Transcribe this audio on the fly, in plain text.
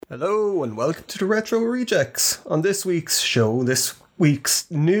Hello and welcome to the Retro Rejects. On this week's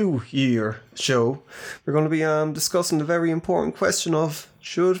New Year show, we're going to be discussing the very important question of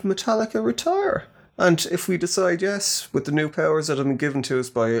should Metallica retire? And if we decide yes, with the new powers that have been given to us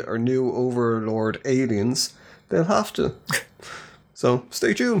by our new overlord aliens, they'll have to. So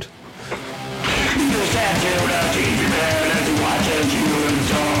stay tuned.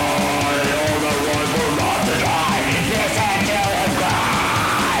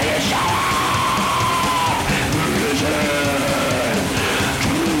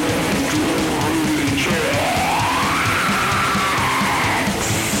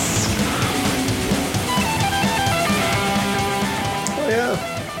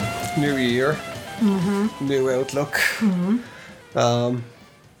 New year, new outlook, where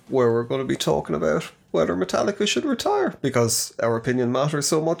we're going to be talking about whether Metallica should retire, because our opinion matters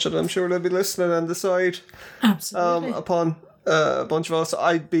so much that I'm sure they'll be listening and decide upon a bunch of us.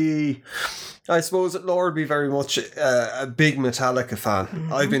 I suppose that Laura would be very much a big Metallica fan.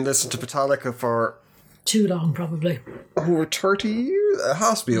 I've been listening to Metallica for too long, probably over 30 years. It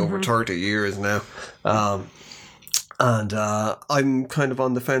has to be over 30 years now. And I'm kind of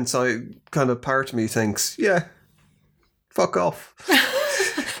on the fence. Part of me thinks, yeah, fuck off.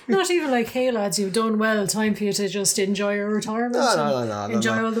 Not even like, hey lads, you've done well, time for you to just enjoy your retirement. No.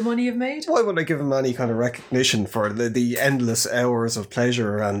 Enjoy all the money you've made. Why would I give him any kind of recognition for the endless hours of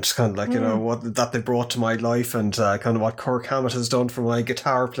pleasure and kind of like, you know, what that they brought to my life and kind of what Kirk Hammett has done for my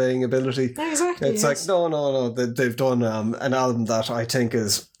guitar playing ability. Exactly. It's like, no. They've done an album that I think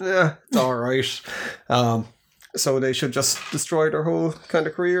is, it's alright. So they should just destroy their whole kind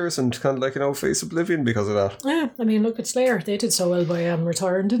of careers and kind of like, you know, face oblivion because of that. Yeah, I mean, look at Slayer. They did so well by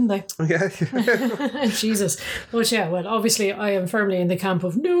retiring, didn't they? Yeah. Jesus. But yeah, well, obviously I am firmly in the camp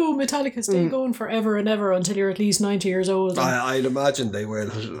of no, Metallica stay going forever and ever until you're at least 90 years old. I'd imagine they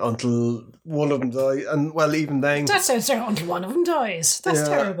will until one of them dies. And well, even then... That sounds terrible. Until one of them dies. That's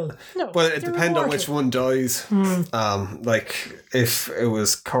terrible. No, well, it depends on which one dies. Like, if it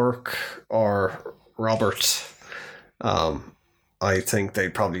was Kirk or Robert... I think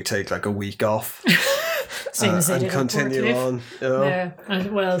they'd probably take like a week off Same as they and did continue on. You know? Yeah,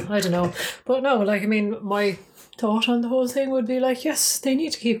 and well, I don't know. But no, like, I mean, my thought on the whole thing would be like, yes, they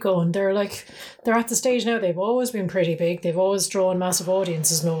need to keep going. They're at the stage now, they've always been pretty big. They've always drawn massive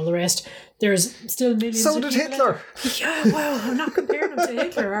audiences and all the rest. There's still millions so of did people. Hitler. Yeah, well, we're not comparing them to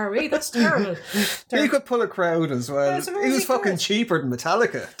Hitler, are we? That's terrible. He could pull a crowd as well. He was fucking cheaper than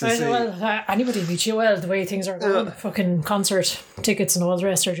Metallica to see. Well, anybody would be cheap. Well, the way things are going, fucking concert tickets and all the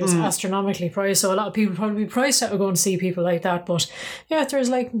rest are just astronomically priced. So a lot of people probably be priced out of going to see people like that. But yeah, there's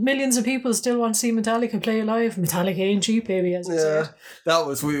like millions of people still want to see Metallica play live. Metallica ain't cheap, baby, as you said. That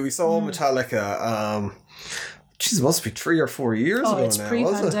was, we saw Metallica... Jeez, it must be 3 or 4 years ago now. It's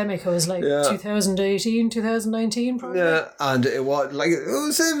pre-pandemic. It was like 2018, 2019 probably. Yeah, and it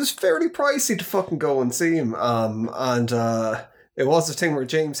was fairly pricey to fucking go and see him. It was the thing where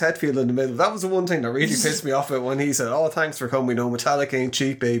James Hetfield in the middle. That was the one thing that really pissed me off when he said, "Oh, thanks for coming. We know Metallica ain't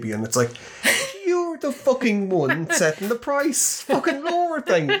cheap, baby." And it's like, you're the fucking one setting the price. Fucking lower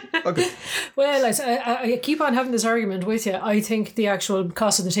thing. Okay. Well, I keep on having this argument with you. I think the actual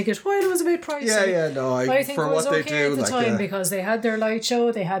cost of the ticket, while it was a bit pricey. I think for it was what okay they do, at the time because they had their light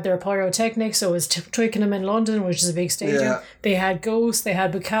show, they had their pyrotechnics, so it was Twickenham in London, which is a big stadium. Yeah. They had Ghost, they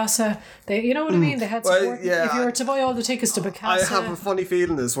had Bokassa. You know what I mean? They had support. If you were to buy all the tickets to Bokassa. I have a funny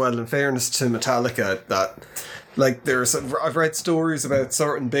feeling as well, in fairness to Metallica, that like I've read stories about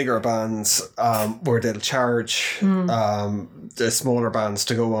certain bigger bands where they'll charge the smaller bands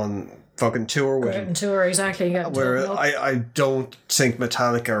to go on fucking tour with them. Tour, exactly. Where I don't think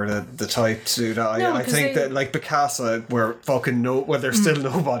Metallica are the type to do that. I think that like Bokassa were fucking they're still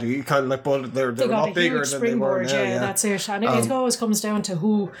nobody, kind of like, but they're a lot bigger than they were now. Yeah, that's it. And it always comes down to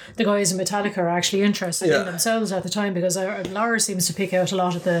who the guys in Metallica are actually interested in themselves at the time, because Lars seems to pick out a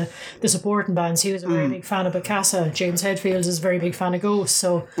lot of the supporting bands. He was a very big fan of Bokassa. James Hetfield is a very big fan of Ghost.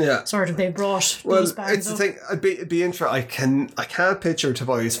 So sort of they brought those bands up. It's the thing. It'd be interesting. I can't picture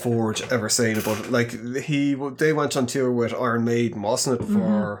Tobias Forge ever saying about it. Like they went on tour with Iron Maiden, wasn't it,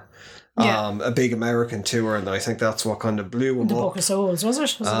 for a big American tour, and I think that's what kind of blew them up. The Book of Souls, was it?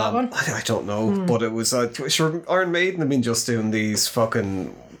 Was it that one? I don't know, but it was sure Iron Maiden have been just doing these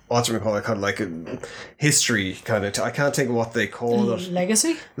fucking what do we call it, kind of like a history kind of, I can't think of what they call it.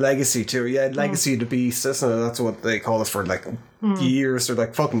 Legacy tour, yeah, Legacy of the Beast, isn't it? That's what they call it for like years. They're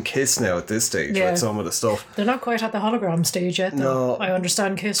like fucking Kiss now at this stage with some of the stuff. They're not quite at the hologram stage yet though. No. I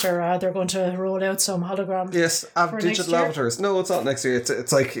understand Kiss are they're going to roll out some hologram. Yes, digital avatars. No, it's not next year.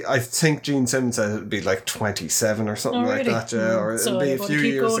 It's like, I think Gene Simmons said it'd be like 27 or something like that, yeah. Or so it'll be a few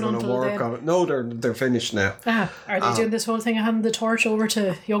years they're going to work on it. No, they're finished now. Are they doing this whole thing of handing the torch over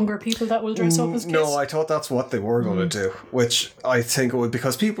to younger people that will dress up as Kiss? No, I thought that's what they were going to do, which I think it would,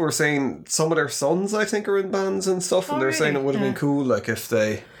 because people were saying some of their sons, I think, are in bands and stuff, and they're saying it would have been cool, like, if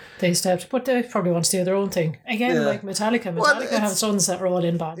they stepped, but they probably want to do their own thing again, like Metallica. Metallica have sons that are all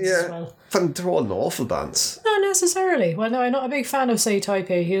in bands as well. But they're all in awful bands. Not necessarily. Well, no, I'm not a big fan of, say, Type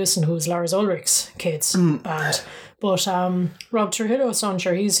A Houston, who's Lars Ulrich's kids band. But Rob Trujillo's son,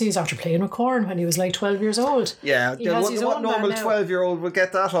 sure, he's after playing with Korn when he was like 12 years old. Yeah, what normal 12-year-old would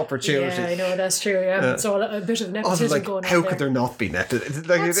get that opportunity? Yeah, I know, that's true, yeah. So a bit of nepotism going on how there. could there not be nepotism?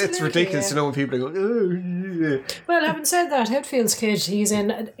 Like, it's ridiculous to know when people go, oh. Well, having said that, Hetfield's kid, he's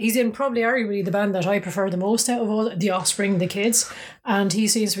in probably arguably the band that I prefer the most out of all the Offspring, the kids. And he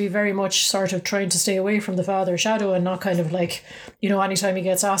seems to be very much sort of trying to stay away from the father's shadow and not kind of like, anytime he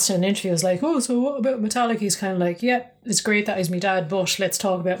gets asked in an interview, it's like, oh, so what about Metallica? He's kind of like, yeah, it's great that he's my dad, but let's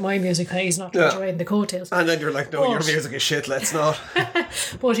talk about my music. He's not riding the coattails. And then you're like, no, your music is shit, let's not.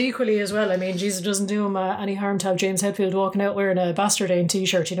 But equally as well, I mean, Jesus, doesn't do him any harm to have James Hetfield walking out wearing a Bastardane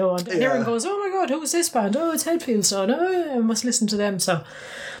t-shirt, and everyone goes, oh my God, who's this band? Oh, it's Hetfield's son. Oh, I must listen to them, so...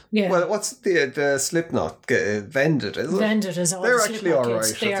 Yeah. Well, what's the Slipknot Vended? Is it? Vended is all. They're actually all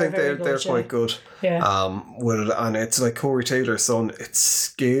right. I think they're quite good. Yeah. With it, and it's like Corey Taylor's son. It's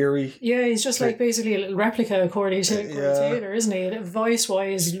scary. Yeah, he's just like basically a little replica of Corey Taylor, isn't he? Voice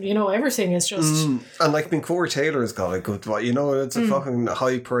wise, everything is just. And like, Corey Taylor's got a good voice. It's a fucking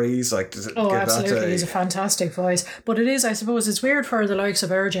high praise. Like, absolutely, he's a fantastic voice. But it is, I suppose, it's weird for the likes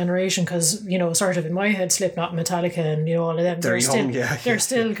of our generation because sort of in my head, Slipknot, Metallica, and all of them. They're young, they're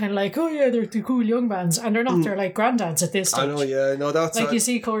still kind of like, oh yeah, they're the cool young bands, and they're not. They're like granddads at this stage. I know, yeah, no, that's like you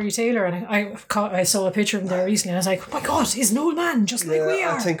see Corey Taylor, and I saw a picture of him there recently, and I was like, oh my God, he's an old man, just like we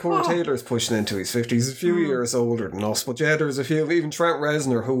are. I think Corey Taylor's pushing into his 50s. He's a few years older than us, but yeah, there's a few. Even Trent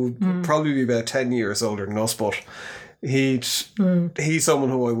Reznor, who would probably be about 10 years older than us, but he's someone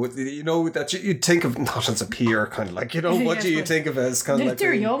who I would, that you'd think of not as a peer, kind of like, what do you think of as kind of like...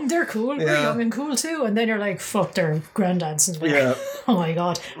 They're young, they're cool, we're young and cool too, and then you're like, fuck, they're granddads and like, oh my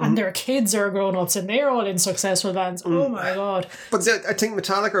God, and their kids are grown-ups and they're all in successful bands, oh my God. But I think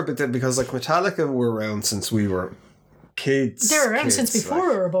Metallica are a bit, because like Metallica were around since we were kids. They were around since before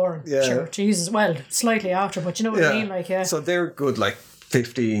we were born. Yeah. Sure, Jesus, well, slightly after, but you know what I mean, like, yeah. So they're good, like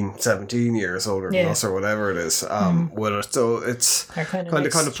 15, 17 years older than us or whatever it is with it. So it's kind of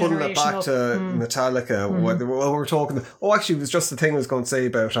putting it back to Metallica. What we're talking about. Oh, actually, it was just the thing I was going to say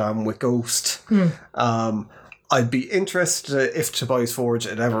about with Ghost. I'd be interested if Tobias Forge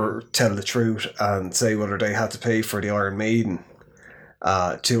would ever tell the truth and say whether they had to pay for the Iron Maiden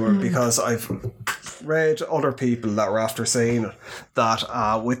tour, because I've read other people that were after saying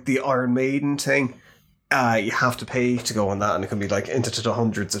that with the Iron Maiden thing, you have to pay to go on that, and it can be like into the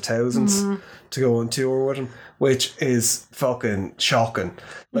hundreds of thousands to go on tour with them, which is fucking shocking.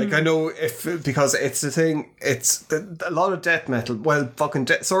 Like, I know because it's the thing, a lot of death metal,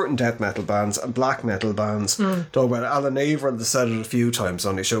 certain death metal bands and black metal bands talk about it. Alan Averill has said it a few times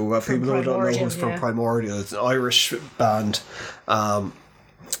on the show. People who don't know who's from Primordial, it's an Irish band that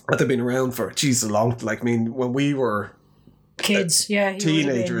they've been around for, a long, like, I mean, when we were kids,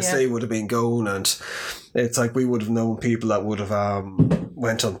 teenagers, they would have been going, and it's like we would have known people that would have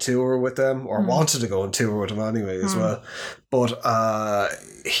went on tour with them or wanted to go on tour with them anyway as well. But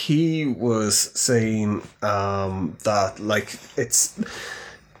he was saying that like it's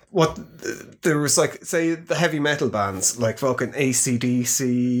what there was, like, say the heavy metal bands like fucking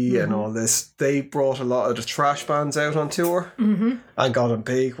AC/DC and all this, they brought a lot of the trash bands out on tour and got them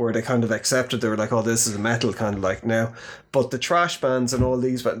big, where they kind of accepted, they were like, oh, this is a metal kind of like now. But the trash bands and all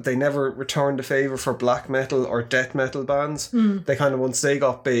these, but they never returned the favour for black metal or death metal bands. They kind of, once they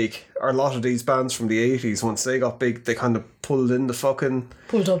got big, or a lot of these bands from the 80s, once they got big, they kind of pulled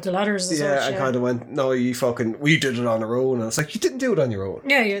up the ladders and kind of went, no, we did it on our own. And it's like, you didn't do it on your own.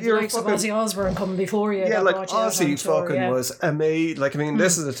 Yeah, the likes of Ozzy Osbourne coming before you. Yeah, like Ozzy was amazing. Like, I mean,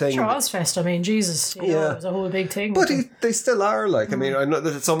 this is the thing. Sure, Ozfest, I mean, Jesus, it was a whole big thing. But they still are, like, I mean, I know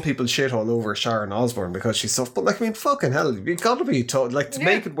that some people shit all over Sharon Osbourne because she's tough, but like, I mean, fucking hell, you gotta be tough, like, to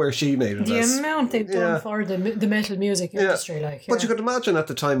make it where she made it. The amount they've done for the metal music industry, like. But you could imagine at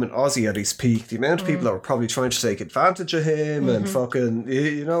the time when Ozzy at his peak, the amount of people that were probably trying to take advantage of him him and fucking,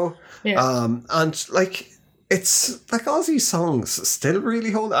 you know? Yeah. And like, it's like Ozzy songs still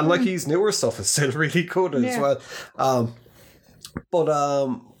really hold, and like his newer stuff is still really good as well.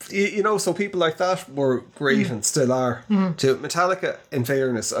 But you know, so people like that were great and still are. To Metallica, in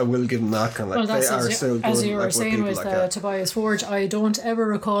fairness, I will give them that kind of like they are still good. As you were like, saying with Tobias Forge, I don't ever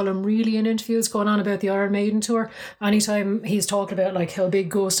recall him really in interviews going on about the Iron Maiden tour. Anytime he's talking about like how big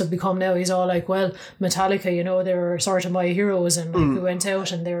Ghost have become now, he's all like, well, Metallica, you know, they were sort of my heroes, and like, we went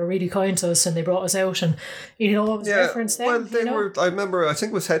out and they were really kind to us and they brought us out, and you know, it was a reference then. Well, they were. I remember. I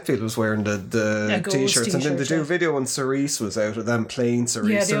think it was Hetfield was wearing the t-shirts, and then they do a video when Cerise was out of them playing Cerise.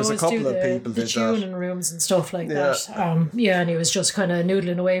 Yeah, there was a couple of people the did tuning that. rooms and stuff like that. And he was just kind of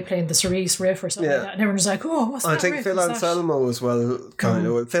noodling away playing the Cerise riff or something like that, and everyone was like, "Oh, what's that?" I think riff? Phil Anselmo as well. Kind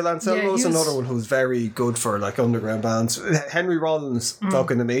of. Phil Anselmo is another one who's very good for like underground bands. Henry Rollins,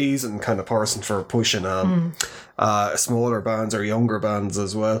 fucking amazing kind of person for pushing smaller bands or younger bands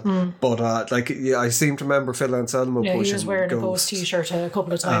as well. But like, I seem to remember Phil Anselmo pushing. He was wearing a Ghost t-shirt a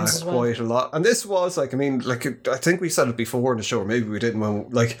couple of times as well. Quite a lot. And this was like, I mean, like, I think we said it before in the show, or maybe we didn't, when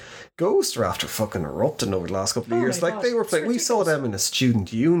like Ghost are after fucking erupting over the last couple of years. Like, they were playing, we saw them in a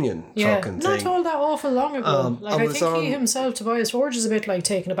student union fucking thing. Not all that awful long ago. I think he himself, Tobias Forge, is a bit like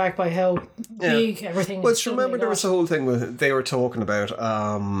taken aback by how big everything was. Well, remember there was the whole thing with, they were talking about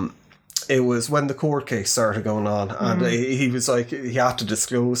it was when the court case started going on, and he was like, he had to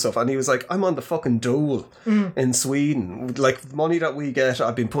disclose stuff, and he was like, I'm on the fucking dole in Sweden, like the money that we get,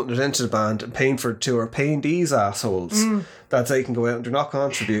 I've been putting it into the band and paying for the tour, paying these assholes that they can go out and they're not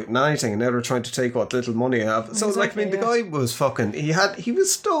contributing anything, and now they're trying to take what little money I have. So like, I mean, the guy was fucking, he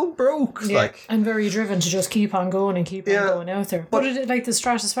was stone broke, like, and very driven to just keep on going and keep on going out there. But it, like the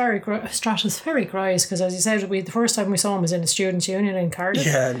stratospheric rise, because as you said, the first time we saw him was in the Students' Union in Cardiff.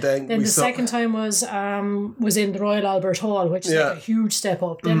 And then the second time was in the Royal Albert Hall, which is like a huge step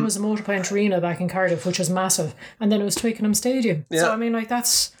up. Then was the Motorpoint Arena back in Cardiff, which was massive, and then it was Twickenham Stadium. So I mean, like,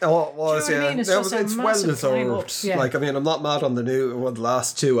 that's it was. You know what I mean? It's well deserved. Like, I mean, I'm not mad on the the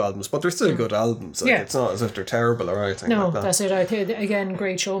last two albums, but they're still good albums. Like, it's not as if they're terrible or anything. No, like that. That's it. I think again,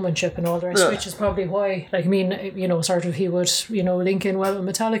 great showmanship and all the rest, which is probably why. Like, I mean, you know, sort of he would, you know, link in well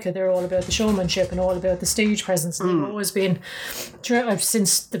with Metallica. They're all about the showmanship and all about the stage presence. And they've always been,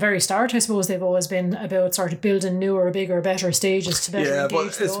 since the very start, I suppose, they've always been about sort of building newer, bigger, better stages to better engage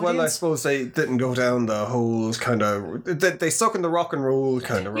but the as well, I suppose they didn't go down the whole kind of. They stuck in the rock and roll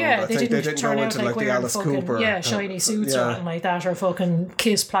kind of road. Yeah, I think they didn't turn go out into like the Alice fucking, Cooper. shiny suits or anything like that, or fucking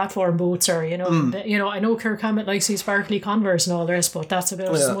Kiss platform boots, or you know, I know Kirk Hammett likes these sparkly Converse and all the rest, but that's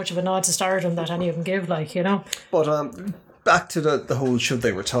about as much of a nod to stardom that any of them give, like, you know. But back to the whole should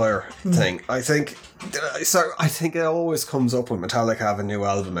they retire thing. I think it always comes up when Metallica have a new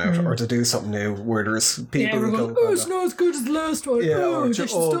album out or to do something new where there's people who go, it's not as good as the last one. They should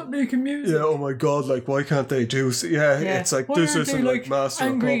stop making music. Yeah, oh my god, like, why can't they do it's like, why this aren't isn't they, like Master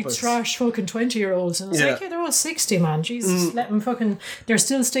of angry Puppets. trash fucking 20-year-olds, and it's like, they're all 60, man, Jesus, let them fucking, they're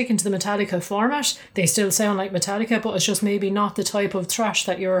still sticking to the Metallica format, they still sound like Metallica, but it's just maybe not the type of trash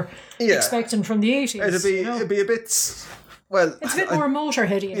that you're expecting from the 80s. It'd be a bit. Well, it's a bit more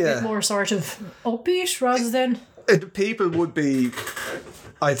Motorheady, a bit more sort of upbeat rather than. People would be,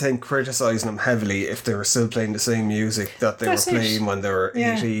 I think, criticising them heavily if they were still playing the same music that they were playing when they were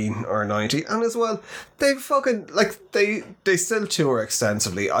 18 or 90. And as well, they fucking, like, they still tour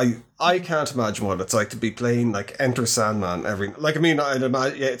extensively. I can't imagine what it's like to be playing like Enter Sandman every. Like, I mean, I'd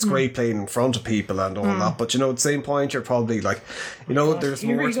imagine it's great playing in front of people and all that, but you know, at the same point, you're probably like, you know, there's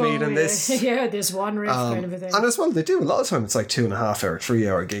more to me than this. This one riff kind of a thing. And as well, they do a lot of time. It's like 2.5 hour, 3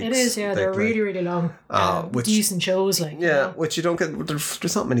 hour gigs. It is, they're really, really long. With decent shows, like. Which you don't get.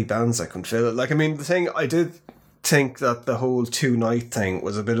 There's not many bands that can fill it. Like, I mean, the thing I did think that the whole 2-night thing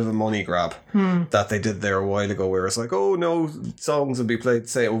was a bit of a money grab that they did there a while ago, where it's like, oh no, songs will be played,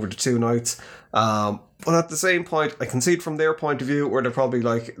 say, over the 2 nights. But at the same point, I can see it from their point of view, where they're probably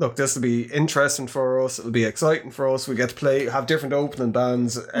like, look, this will be interesting for us, it'll be exciting for us, we get to have different opening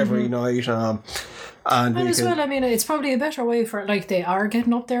bands every night. And as well, I mean, it's probably a better way for, like, they are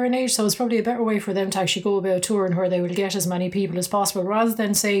getting up there in age, so it's probably a better way for them to actually go about touring where they will get as many people as possible, rather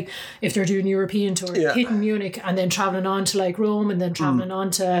than, say, if they're doing European tour, hitting Munich and then travelling on to, like, Rome and then travelling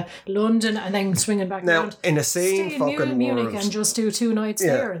on to London and then swinging back around. In a sane fucking Munich world, and just do 2 nights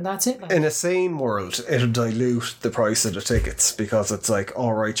there and that's it. Like. In a sane world, it'll dilute the price of the tickets because it's like,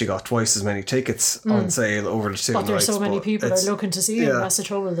 all right, you got twice as many tickets on sale over the 2 nights. But there's so many people are looking to see them. That's the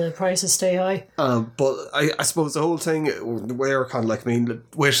trouble. The prices stay high. But I suppose the whole thing, we're kind of like, I mean,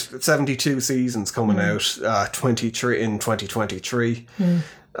 with 72 seasons coming out, 23 in 2023.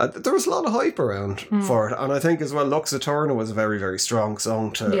 There was a lot of hype around for it, and I think as well Lux Eterna was a very, very strong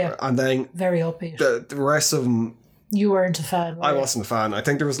song and then very upbeat. The rest of them, you weren't a fan, right? I wasn't a fan. I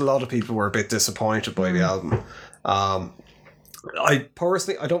think there was a lot of people who were a bit disappointed by the album. I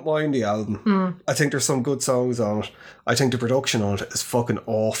personally, I don't mind the album. I think there's some good songs on it. I think the production on it is fucking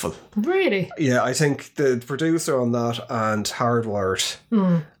awful. Really? Yeah, I think the producer on that and Hardwired,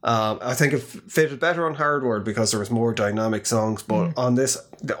 I think it fitted better on Hardwired because there was more dynamic songs, but on this,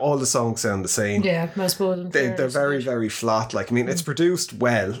 all the songs sound the same. Yeah, I suppose. They're very, very flat. Like, I mean, it's produced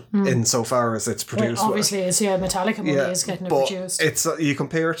well insofar as it's produced obviously, well. it's Metallica money is getting it produced. It's, you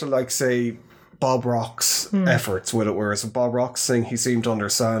compare it to, like, say, Bob Rock's efforts with it, whereas with Bob Rock's thing, he seemed to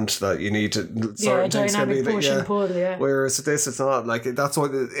understand that you need to dynamic push and pull, whereas this, it's not like that's what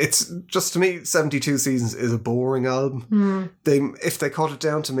it's just. To me, 72 Seasons is a boring album. If they cut it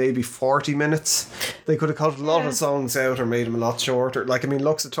down to maybe 40 minutes, they could have cut a lot of songs out or made them a lot shorter. Like, I mean,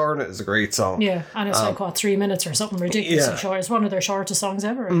 Lux Eterna is a great song, and it's like 3 minutes or something ridiculously short. It's one of their shortest songs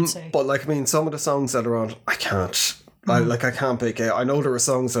ever, I would say. But like, I mean, some of the songs that are on, I can't pick out. I know there were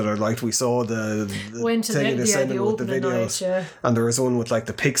songs that are like, we saw the thing in the cinema with the videos, and there was one with like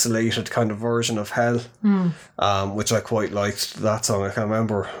the pixelated kind of version of Hell, which I quite liked. That song, I can't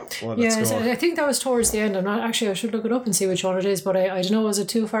remember what it's called. I think that was towards the end. I'm not actually. I should look it up and see which one it is. But I don't know. Was it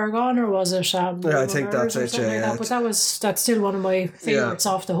Too Far Gone or was it? I think that's it. Like that. But that's still one of my favorites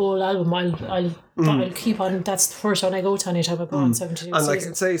off the whole album. I'll keep on. That's the first one I go to anytime I go on 72 And like,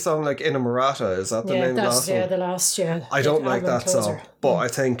 say a song like Inamorata, is that the name of the last one? The last, I don't like that song, but I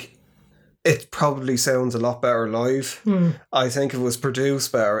think it probably sounds a lot better live. I think if it was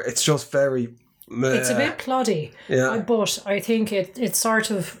produced better, it's just very meh. It's a bit ploddy, but I think it's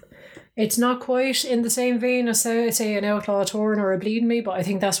sort of, it's not quite in the same vein as say an Outlaw Torn or a Bleed Me, but I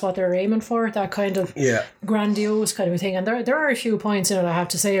think that's what they're aiming for, that kind of grandiose kind of a thing. And there are a few points in it, I have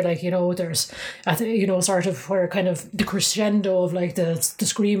to say, like, there's sort of where kind of the crescendo of like the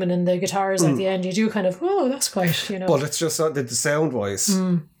screaming and the guitars at the end, you do kind of, that's quite, But it's just not the sound wise.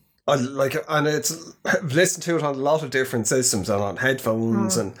 I like, and it's, I've listened to it on a lot of different systems and on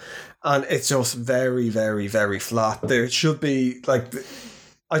headphones, and it's just very, very, very flat. There should be like,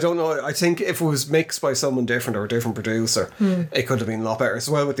 I don't know. I think if it was mixed by someone different or a different producer, it could have been a lot better. As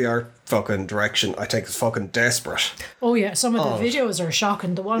well with the art fucking direction, I think it's fucking desperate. Oh yeah, some of the videos are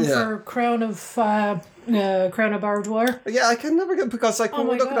shocking. The one for Crown of Barbed Wire. Yeah, I can never get, because like when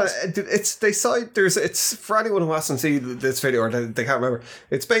we're looking at it, it's for anyone who hasn't seen this video or they can't remember.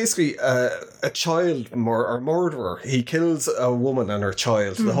 It's basically a child murderer. He kills a woman and her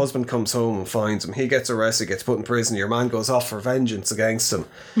child. The husband comes home and finds him. He gets arrested, gets put in prison. Your man goes off for vengeance against him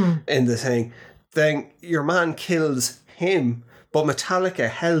in the thing. Then your man kills him, but Metallica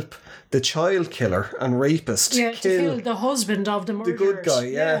help the child killer and rapist kill the husband of the murderer. The good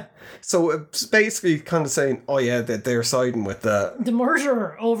guy, So it's basically kind of saying, that they're siding with the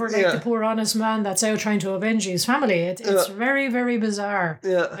murderer over the poor honest man that's out trying to avenge his family. It's very, very bizarre.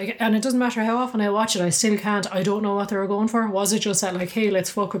 And it doesn't matter how often I watch it, I still can't. I don't know what they were going for. Was it just that like, hey, let's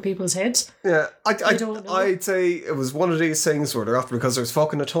fuck with people's heads? Yeah, I don't know. I'd say it was one of these things where they're after, because there's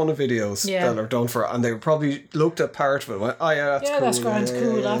fucking a ton of videos that are done for it, and they probably looked at part of it and went, that's cool. That's grand,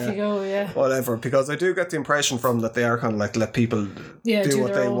 cool, off you go, whatever, because I do get the impression from that they are kind of like, let people do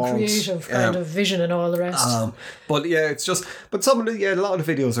what they want, creative kind of vision and all the rest. But it's just, but some of a lot of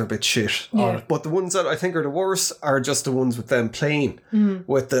videos are a bit shit on it, but the ones that I think are the worst are just the ones with them playing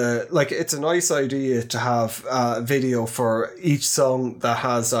with the, like, it's a nice idea to have a video for each song that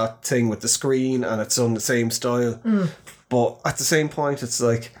has that thing with the screen and it's on the same style, but at the same point it's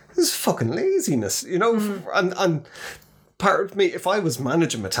like, this is fucking laziness, and part of me, if I was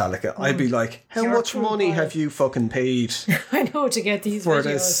managing Metallica, I'd be like, how much money have you fucking paid I know, to get these for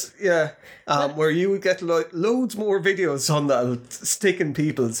videos. this? Where you would get loads more videos on that'll stick in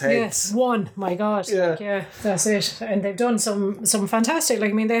people's heads. My God. That's it. And they've done some fantastic,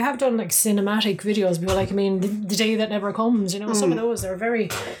 like, I mean, they have done like cinematic videos, but like, I mean, the Day That Never Comes, some of those, they're very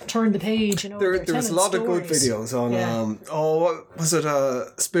turn the page, There's a lot of good videos on, what was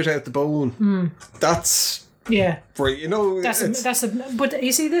it, Spit Out the Bone. That's right, but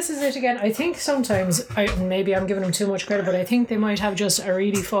you see, this is it again. I think sometimes, maybe I'm giving them too much credit, but I think they might have just a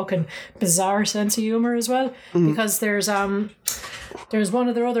really fucking bizarre sense of humor as well, because there's there's one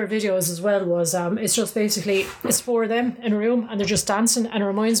of their other videos as well was it's just basically it's four of them in a room and they're just dancing, and it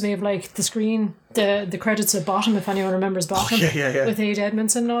reminds me of like the screen, the credits at bottom, if anyone remembers bottom, with Aid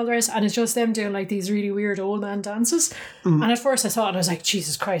Edmondson and all the rest, and it's just them doing like these really weird old man dances. And at first I thought, and I was like,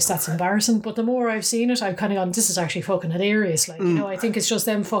 Jesus Christ, that's embarrassing. But the more I've seen it, I've kind of gone, this is actually fucking hilarious. Like, you know, I think it's just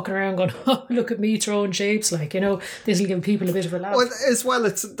them fucking around going, oh, look at me throwing shapes. Like, you know, this will give people a bit of a laugh. Well, as well,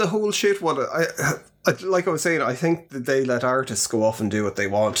 it's the whole shit. Like I was saying, I think that they let artists go off and do what they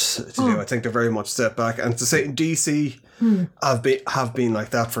want to do. I think they're very much set back. And to say DC have been like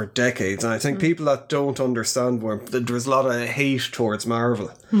that for decades. And I think people that don't understand where there's a lot of hate towards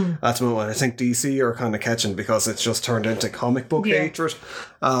Marvel at the moment. I think DC are kind of catching because it's just turned into comic book hatred.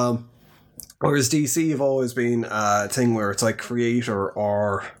 Whereas DC have always been a thing where it's like creator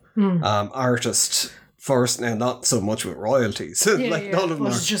or artist first, now not so much with royalties. Like none of them.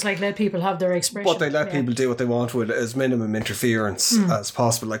 It's just like let people have their expression. But they let people do what they want with as minimum interference as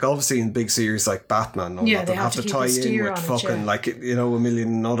possible. Like obviously in big series like Batman, they have to tie in with fucking like, you know, a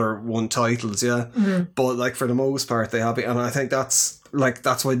million other one titles, But like for the most part they have it, and I think that's why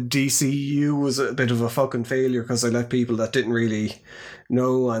DCU was a bit of a fucking failure, because they let people that didn't really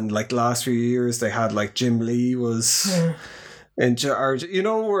know, and like last few years they had like Jim Lee was in charge, you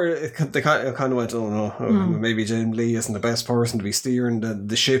know, where they kind of went, oh no, maybe Jim Lee isn't the best person to be steering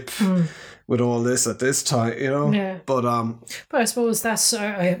the ship with all this at this time, you know. But I suppose that's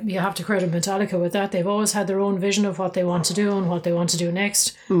you have to credit Metallica with that. They've always had their own vision of what they want to do and what they want to do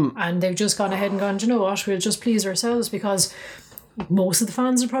next, and they've just gone ahead and gone, you know what, we'll just please ourselves, because most of the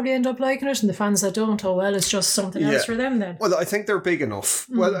fans will probably end up liking it, and the fans that don't, oh well, it's just something else for them then. Well, I think they're big enough.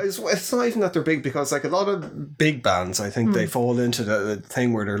 Well, it's not even that they're big, because like a lot of big bands, I think they fall into the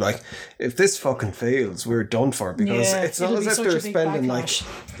thing where they're like, if this fucking fails, we're done for, because it's not as if they're spending like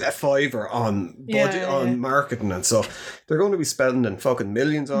a $5 on budget on marketing and stuff. They're going to be spending fucking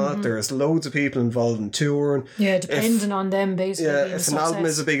millions on it. There's loads of people involved in touring. Depending on them basically. If an album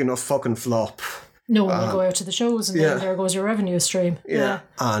is a big enough fucking flop, no one will go out to the shows, and then there goes your revenue stream.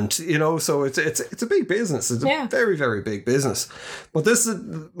 And you know, so it's a big business. It's a very, very big business. But this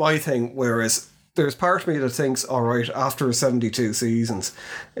is my thing. Whereas there's part of me that thinks, all right, after 72 seasons,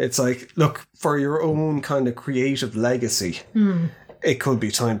 it's like, look, for your own kind of creative legacy, it could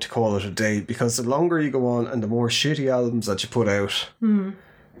be time to call it a day, because the longer you go on and the more shitty albums that you put out,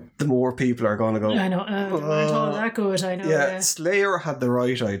 the more people are going to go, I know, aren't all that good, I know. Yeah, Slayer had the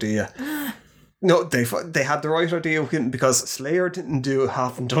right idea. No, they had the right idea, because Slayer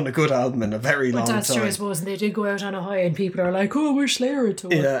haven't done a good album in a very long time. But that's true, I suppose, and they did go out on a high, and people are like, oh, wish Slayer had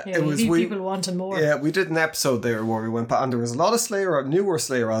told. It was people wanting more. Yeah, we did an episode there where we went back, and there was a lot of newer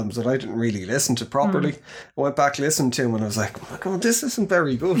Slayer albums that I didn't really listen to properly. I went back, listened to them, and I was like, oh my God, this isn't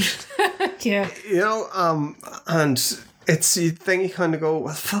very good. You know, and it's the thing, you kind of go,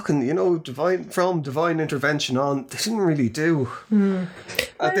 well, fucking, you know, Divine Intervention on, they didn't really do.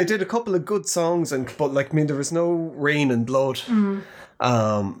 They did a couple of good songs, but like, I mean, there was no Rain and Blood.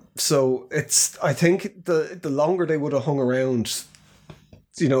 So it's, I think the longer they would have hung around,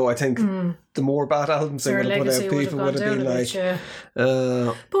 you know, I think the more bad albums they would have put out, people would have been like.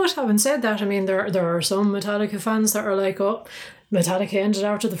 But having said that, I mean, there are some Metallica fans that are like, oh, Metallica ended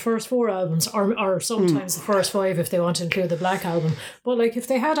after the first 4 albums, or sometimes the first 5 if they want to include the Black Album. But like, if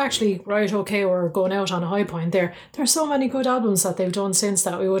they had actually, right, okay, we're going out on a high point there's so many good albums that they've done since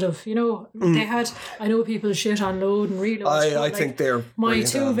that we would have, you know, they had, I know people shit on Load and Reload. I think they're my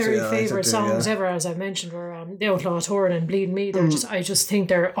 2 very favourite songs ever, as I mentioned, were The Outlaw Tour and Bleed Me. They're just, I just think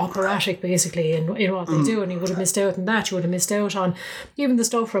they're operatic basically in what they do, and you would have missed out on that. You would have missed out on even the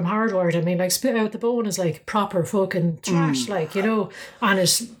stuff from Hardwired. I mean, like, Spit Out the Bone is like proper fucking trash, like, you know, and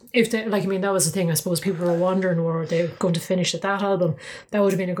it's, if they, like, I mean, that was the thing, I suppose people were wondering, were they going to finish at that album? That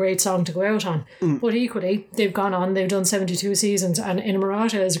would have been a great song to go out on. But equally, they've gone on, they've done 72 seasons, and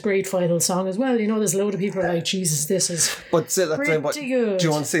Inamorata is a great final song as well. You know, there's a load of people like, Jesus, this is pretty good. Do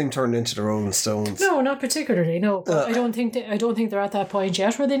you want to see them turn into the Rolling Stones? No, not particularly, no. But I don't think they're at that point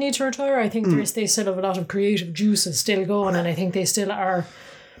yet where they need to retire. I think they still have a lot of creative juices still going, and I think they still are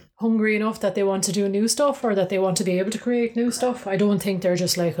hungry enough that they want to do new stuff, or that they want to be able to create new stuff. I don't think they're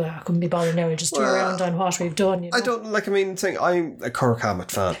just like, I couldn't be bothered now, just do around on what we've done, you know? I don't, like, I mean, I'm a Kirk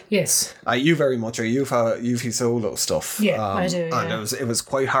Hammett fan. Yes. You very much are. You've his solo stuff. Yeah, I do, yeah. And it was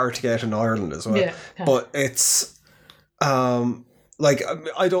quite hard to get in Ireland as well. Yeah. But it's like,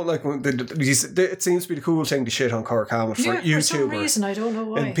 I don't like when it seems to be the cool thing to shit on Kirk Hammett for YouTubers. For some reason, I don't know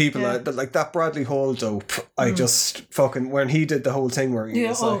why. And people like that Bradley Hall dope. I just fucking, when he did the whole thing where he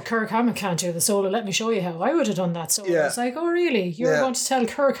was like, Kirk Hammett can't do the solo. Let me show you how. I would have done that solo. It's like, oh really? You're going to tell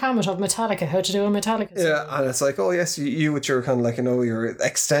Kirk Hammett of Metallica how to do a Metallica solo. Yeah, and it's like, oh yes, you with your kind of like, you know, your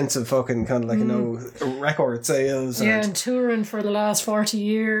extensive fucking kind of like, you know, record sales. And touring for the last 40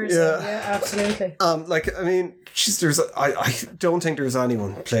 years. Yeah, absolutely. Like, I mean, I don't think there's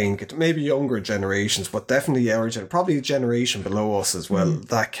anyone playing it. Maybe younger generations, but definitely our probably a generation below us as well.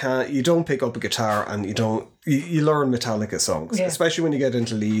 That you don't pick up a guitar and you learn Metallica songs, especially when you get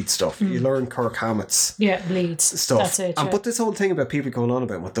into lead stuff. You learn Kirk Hammett's leads stuff. That's it. But this whole thing about people going on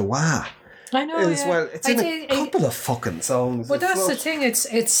about what the wah. I know. Well, it's in a couple of fucking songs. But that's the thing.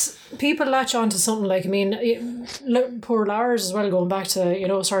 It's people latch on to something like, I mean, poor Lars as well, going back to, you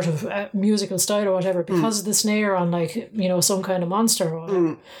know, sort of musical style or whatever, because of the snare on, like, you know, Some Kind of Monster or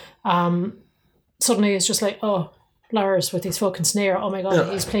whatever. Suddenly it's just like, oh, Lars with his fucking snare, oh my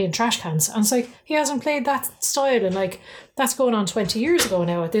god, he's playing Trash Cans. And it's like, he hasn't played that style, and like, that's going on 20 years ago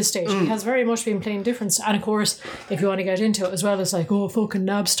now at this stage. He has very much been playing different. And of course, if you want to get into it as well, it's like, oh, fucking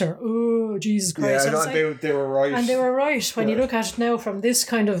Napster, oh, Jesus Christ. Yeah, like, they were right. And they were right. When you look at it now from this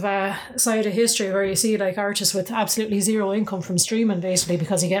kind of side of history, where you see like artists with absolutely zero income from streaming, basically,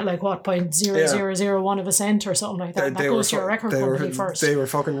 because you get like, what, 0.0001 of a cent or something like that. And that goes to your record company first. They were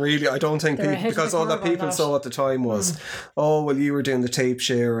fucking really, I don't think people, because all that people saw at the time was, oh, well, you were doing the tape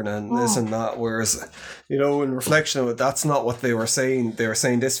sharing and this and that, whereas, you know, in reflection of it, that's not what they were saying. They were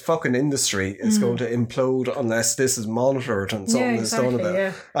saying this fucking industry is going to implode unless this is monitored and something is done about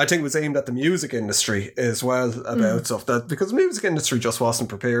it. I think it was aimed at the music industry as well about stuff, that because the music industry just wasn't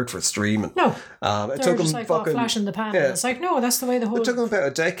prepared for streaming. No. It took them just like, fucking flash in the pan. It's like, no, that's the way the whole... It took them about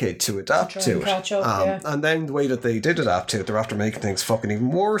a decade to adapt to it. Catch up, and then the way that they did adapt to it, they're after making things fucking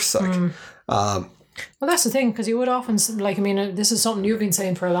even worse. Like, well, that's the thing, because you would often, like, I mean, this is something you've been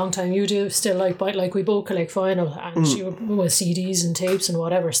saying for a long time. You do still like we both collect vinyl and you with CDs and tapes and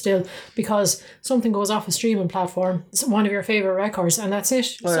whatever still, because something goes off a streaming platform, it's one of your favourite records, and that's it.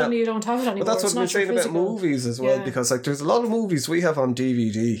 Suddenly you don't have it anymore. But that's what we're saying about movies as well, because like there's a lot of movies we have on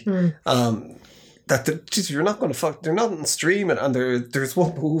DVD. That you're not going to they're not in streaming, and there's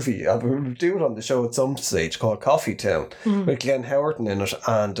one movie we'll do it on the show at some stage called Coffee Town with Glenn Howerton in it,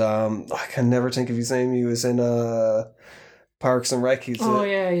 and I can never think of his name. He was in Parks and Rec. He's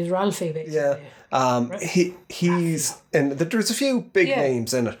Ralphie basically. He's in. There's a few big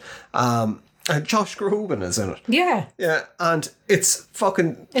names in it. And Josh Groban is in it. Yeah, and it's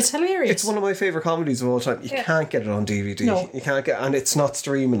hilarious. It's one of my favourite comedies of all time. You can't get it on DVD. No. You can't get, and it's not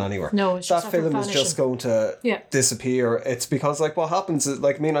streaming anywhere. No, it's that film is just going to disappear. It's because like what happens is,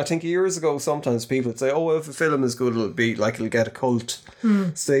 like, I mean, I think years ago sometimes people would say, oh, if a film is good, it'll get a cult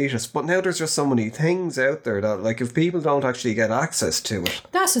status. But now there's just so many things out there that, like, if people don't actually get access to it,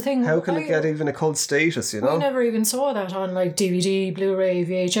 that's the thing. How can it get even a cult status? You know, we never even saw that on like DVD, Blu-ray,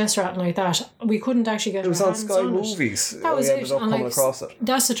 VHS, or anything like that. We couldn't actually get it. It was on Sky Movies. That was it. Coming across it.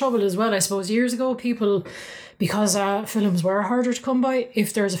 That's the trouble as well, I suppose. Years ago, people, because films were harder to come by,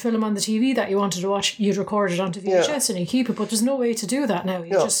 if there's a film on the TV that you wanted to watch, you'd record it onto VHS and you keep it. But there's no way to do that now.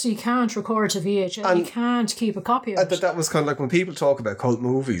 You can't record to VHS. And you can't keep a copy of it. That was kind of like when people talk about cult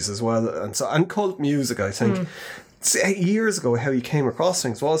movies as well, and cult music, I think. Years ago, how you came across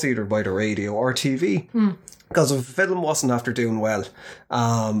things was either by the radio or TV. Because if a film wasn't after doing well,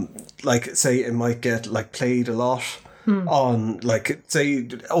 like, say, it might get like played a lot on, like, say,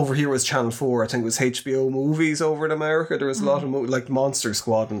 over here was Channel 4, I think it was HBO Movies over in America. There was a lot of like Monster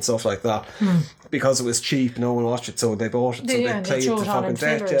Squad and stuff like that. Because it was cheap, no one watched it, so they bought it, so they played it to fucking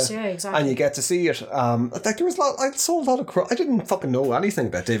death. Exactly. And you get to see it. Like, there was I saw a lot of I didn't fucking know anything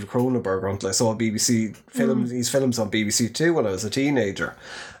about David Cronenberg until I saw BBC films, these films on BBC Two when I was a teenager.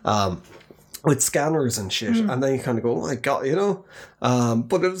 With scanners and shit, and then you kind of go, oh my god, you know.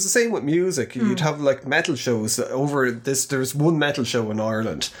 But it was the same with music. You'd have like metal shows over this. There's one metal show in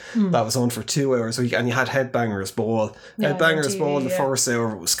Ireland that was on for 2 hours a week, and you had Headbangers Ball. Headbangers Ball, the first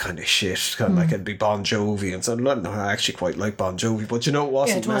hour was kind of shit, kind of like it'd be Bon Jovi and so. No, I actually quite like Bon Jovi, but you know it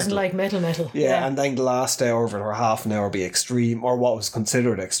wasn't. It wasn't like metal. Yeah, and then the last hour of it or half an hour be extreme, or what was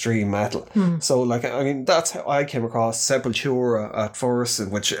considered extreme metal. So like, I mean, that's how I came across Sepultura at first,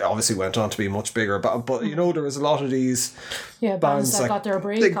 which obviously went on to be much bigger. But you know, there was a lot of these bands that got their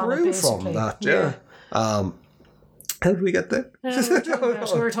break. They on grew it, from that, How did we get there? We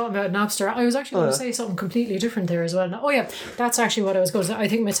were talking about Napster. I was actually going to say something completely different there as well. Oh yeah, that's actually what I was going to say. I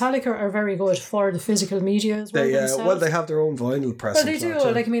think Metallica are very good for the physical media as well. Well, they have their own vinyl press. Well, they do.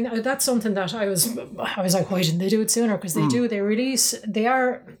 Like, I mean, that's something that I was like, why didn't they do it sooner? Because they do. They release. They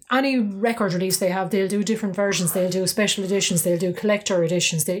are any record release they have. They'll do different versions. They'll do special editions. They'll do collector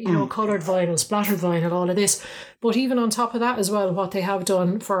editions. They, coloured vinyl, splattered vinyl, all of this. But even on top of that as well, what they have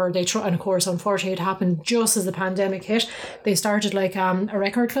done and of course, unfortunately, it happened just as the pandemic hit. They started like a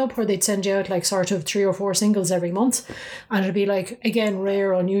record club where they'd send you out like sort of 3 or 4 singles every month, and it'd be like, again,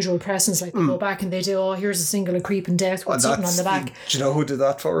 rare, unusual pressings. Like they go back and they do, oh, here's a single of Creep and Death with something on the back. Do you know who did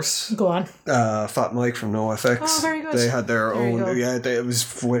that for us? Go on. Fat Mike from NoFX. Oh, very good. They had their own. Yeah, it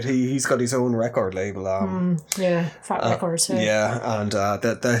was with he's got his own record label. Fat Records. And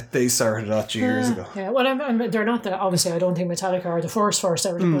they started that years ago. Yeah, well, they're not that. Obviously, I don't think Metallica are the first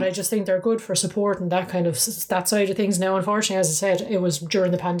ever, but I just think they're good for support and that kind of that side of things. Now, unfortunately, as I said, it was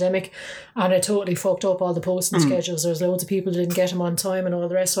during the pandemic, and it totally fucked up all the posting schedules. There's loads of people who didn't get them on time and all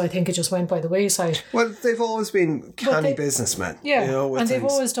the rest. So I think it just went by the wayside. Well, they've always been canny businessmen. Yeah, and they've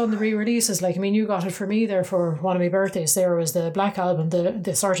always done the re-releases. Like, I mean, you got it for me there for one of my birthdays. There was the Black Album,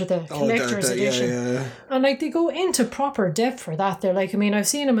 the sort of the collector's edition, and like they go into proper depth for that. They're like, I mean, I've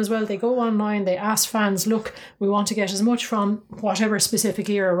seen them as well. They go online, they ask fans, look, we want to get as much from whatever specific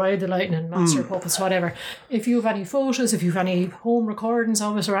era, Ride the Lightning, Master Puppets, whatever. If you have any photos, if you have any home recordings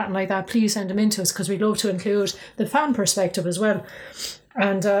of it or anything like that, please send them in to us, because we'd love to include the fan perspective as well.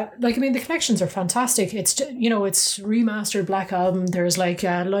 And like, I mean, the collections are fantastic. It's, it's remastered Black Album. There's like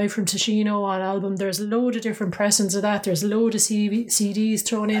Live from Ticino on album. There's a load of different pressings of that. There's a load of CDs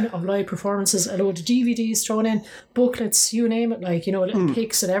thrown in of live performances, a load of DVDs thrown in, booklets, you name it, like, little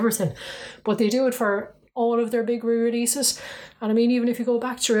pics and everything. But they do it for all of their big re-releases. And I mean, even if you go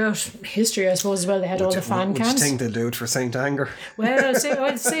back throughout history, I suppose as well, they had all the fan cams. Would you think they'll do it for St. Anger? Well,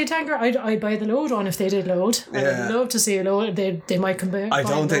 St. Anger, I'd buy the load one if they did load. I'd love to see a load. They might come back. I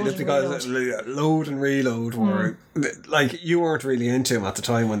don't think that, because load and reload were like, you weren't really into them at the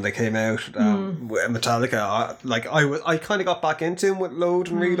time when they came out. Metallica, I kind of got back into them with load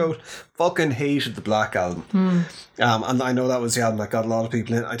and reload. Fucking hated the Black Album. And I know that was the album that got a lot of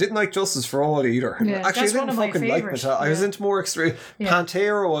people in. I didn't like Justice for All either. Yeah, actually, I didn't fucking like Metallica. I was into more extreme.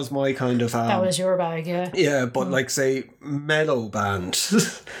 Pantera was my kind of. That was your bag, yeah. Yeah, but like, say, metal band.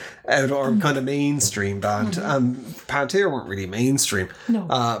 Or kind of mainstream band. Pantera weren't really mainstream.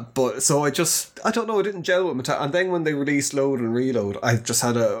 No. But so I don't know, I didn't gel with Metallica. And then when they released Load and Reload, I just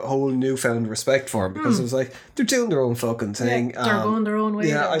had a whole newfound respect for them, because it was like, they're doing their own fucking thing. Yeah, they're going their own way.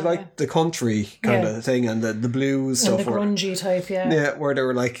 Yeah, I like the country kind of thing, and the blues and stuff. The grungy type, Yeah, where they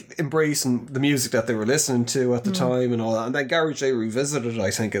were like embracing the music that they were listening to at the time and all that. And then Garage Day Revisited, I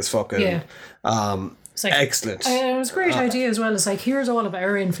think, is fucking... It's like, excellent. It was a great idea as well. It's like, here's all of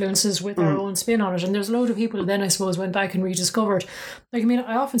our influences with our own spin on it. And there's a load of people then, I suppose, went back and rediscovered. Like, I mean,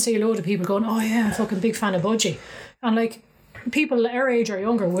 I often see a load of people going, oh yeah, I'm a fucking big fan of Budgie. And like, people our age or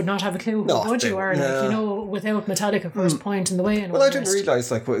younger would not have a clue who Budgie were, like, without Metallica first point in the way. And well, I didn't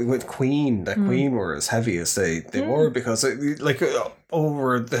realise, like, with Queen, that Queen were as heavy as they were, because, I don't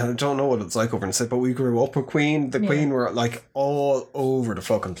know what it's like over in the States, but we grew up with Queen. The Queen were, like, all over the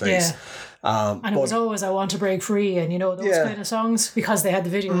fucking place. Yeah. And it was always I Want to Break Free and those kind of songs, because they had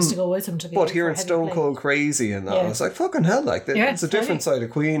the videos to go with them. But hearing Stone Cold Crazy and that, I was like, fucking hell, like, it's a different side of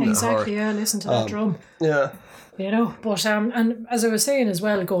Queen. Exactly, listen to that drum. Yeah. But and as I was saying as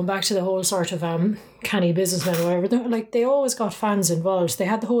well, going back to the whole sort of canny businessmen or whatever, they always got fans involved. They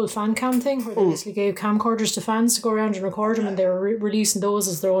had the whole fan cam thing where they basically gave camcorders to fans to go around and record them, and they were releasing those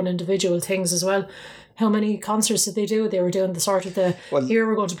as their own individual things as well. How many concerts did they do? They were doing the sort of here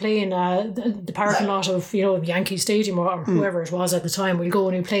we're going to play in the parking lot of Yankee Stadium or whoever it was at the time. We'll go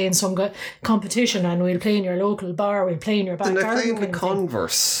and we'll play in some competition, and we'll play in your local bar. We'll play in your backyard. And they're playing with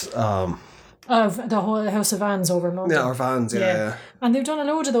Converse. Of the whole House of Vans over in London. Yeah, our Vans, yeah. And they've done a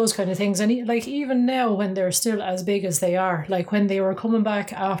load of those kind of things. And like, even now, when they're still as big as they are, like when they were coming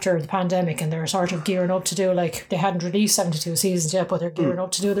back after the pandemic and they're sort of gearing up to do, like, they hadn't released 72 seasons yet, but they're gearing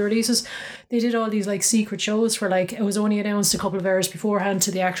up to do the releases. They did all these like secret shows where, like, it was only announced a couple of hours beforehand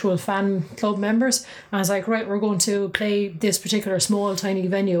to the actual fan club members. And I was like, right, we're going to play this particular small tiny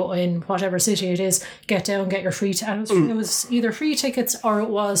venue in whatever city it is. Get down, get your free it was either free tickets or it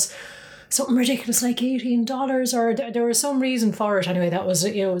was something ridiculous like $18, or there was some reason for it anyway. That was,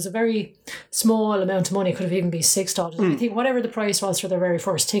 it was a very small amount of money. Could have even been $6. I think whatever the price was for their very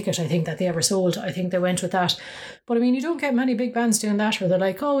first ticket, I think that they ever sold, I think they went with that. But I mean, you don't get many big bands doing that where they're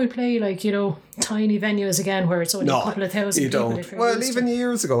like, oh, we play like, tiny venues again where it's only a couple of thousand people. Well, even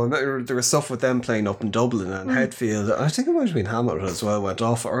years ago, I remember there was stuff with them playing up in Dublin and Hetfield. I think it might have been Hamilton as well went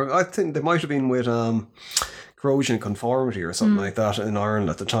off, or I think they might have been with Corrosion Conformity or something like that in Ireland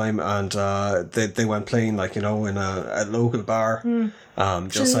at the time, and they went playing like in a local bar,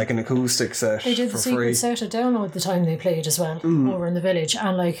 just like an acoustic set. They did for the secret free. set at Download the time they played as well over in the village,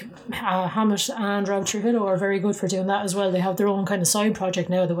 and like Hammett and Rob Trujillo are very good for doing that as well. They have their own kind of side project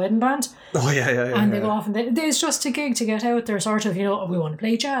now, the Wedding Band. Oh yeah. And they go off and it's just a gig to get out there, sort of, we want to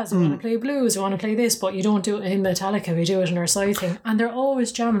play jazz, we want to play blues, we want to play this, but you don't do it in Metallica, we do it in our side thing. And they're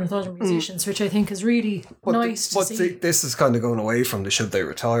always jamming with other musicians, which I think is really nice to see. This is kind of going away from the should they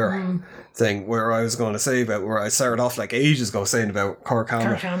retire thing, where I was going to say about where I started off like ages ago saying about Kirk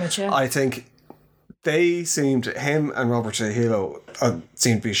Hammett. Yeah. I think him and Robert Trujillo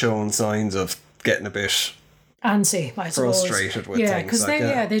seem to be showing signs of getting a bit antsy, I suppose. Frustrated with things. Because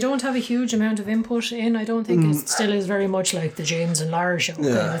they don't have a huge amount of input in. I don't think it still is very much like the James and Lara show kind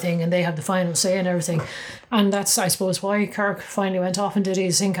of thing, and they have the final say and everything. And that's, I suppose, why Kirk finally went off and did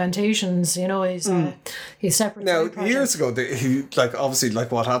his incantations. He's separate. Now, years ago, he obviously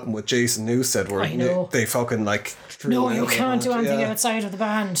what happened with Jason Newsted, where they fucking you can't do anything outside of the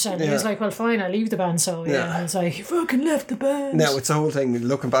band. And he was like, well, fine, I'll leave the band. So it's like, you fucking left the band. Now, it's the whole thing,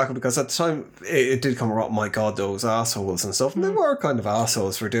 looking back, because at the time, it did come around, my God, those assholes and stuff. And they were kind of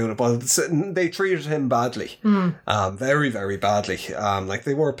assholes for doing it, but they treated him badly. Very, very badly.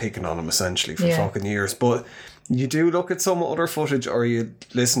 They were picking on him, essentially, for fucking years. But you do look at some other footage, or you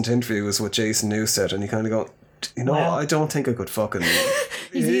listen to interviews with Jason Newsted, and you kind of go, I don't think I could fucking...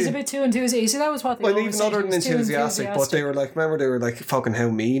 He's a bit too enthusiastic. See, that was what they even other than enthusiastic, but they were like, remember they were like fucking how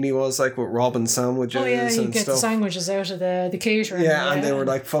mean he was, like with Robin sandwiches and get stuff. the sandwiches out of the catering. And they were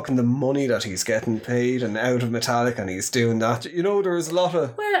like, fucking the money that he's getting paid and out of Metallica, and he's doing that. There was a lot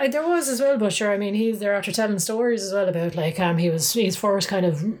of... Well, there was as well, but sure, I mean, they're after telling stories as well about like his first kind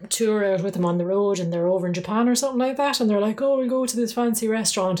of tour out with him on the road, and they're over in Japan or something like that, and they're like, oh, we'll go to this fancy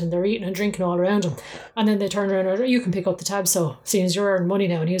restaurant, and they're eating and drinking all around him, and then they turn around and you can pick up the tab, so seeing as you're earning money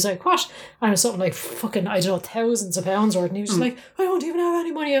now, and he was like, what? And it was something like fucking, I don't know, thousands of pounds worth, and he was just like, I don't even have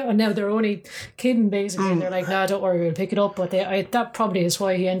any money, and now they're only kidding basically, and they're like, nah, don't worry, we'll pick it up. But that probably is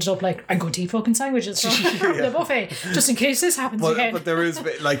why he ended up like, I'm going to eat fucking sandwiches from the buffet just in case this happens again. But there is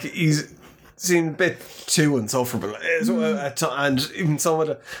like, he's seen a bit too insufferable, and even some of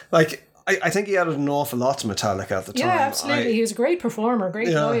the like. I think he added an awful lot to Metallica at the time. Yeah, absolutely. He was a great performer,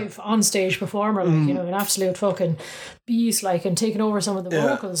 live on-stage performer, an absolute fucking beast, and taking over some of the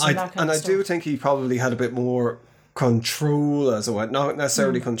vocals and that kind of stuff. And I do think he probably had a bit more control as it went. Not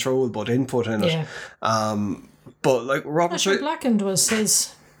necessarily control, but input in it. But like Robert... Actually, Blackened was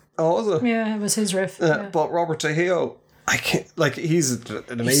his... Oh, was it? Yeah, it was his riff. But Robert Trujillo... I can't, he's an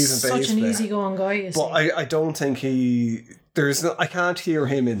amazing bass player. Such an easygoing guy, but I don't think I can't hear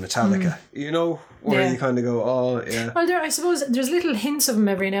him in Metallica, where you kind of go, oh, yeah. Well, I suppose there's little hints of him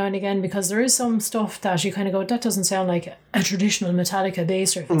every now and again, because there is some stuff that you kind of go, that doesn't sound like a traditional Metallica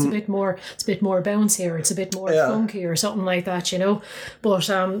bass riff. It's a bit more bouncy, or it's a bit more funky or something like that, But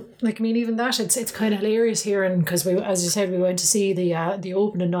even that, it's kind of hilarious hearing, because we, as you said, we went to see the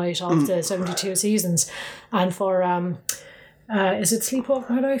opening night of the 72 Seasons, and for is it Sleep Off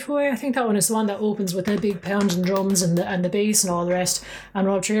My Life Away? I think that one is the one that opens with the big pounding drums and the bass and all the rest. And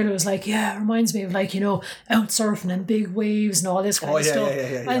Rob Trujillo was like, yeah, it reminds me of out surfing and big waves and all this kind of stuff.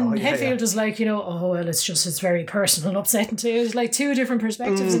 And Hetfield was like, oh well, it's very personal and upsetting too. It was like two different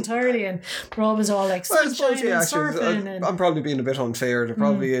perspectives entirely, and Rob was all like sunshine and surfing. I'm probably being a bit unfair. There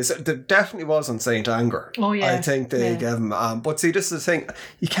probably is. There definitely was on Saint Anger. Oh yeah, I think they gave him. But see, this is the thing.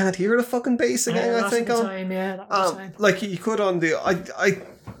 You can't hear the fucking bass again. I think you could on the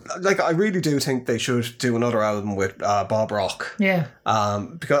I really do think they should do another album with Bob Rock. Yeah.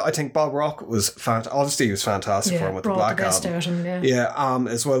 Because I think Bob Rock was obviously he was fantastic for him with the Black Album.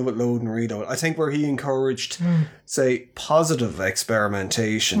 As well with Load and Reload. I think where he encouraged say positive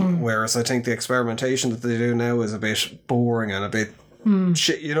experimentation, whereas I think the experimentation that they do now is a bit boring and a bit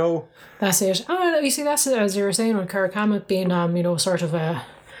shit, That's it. You see, that's as you were saying with Kirk Hammett being sort of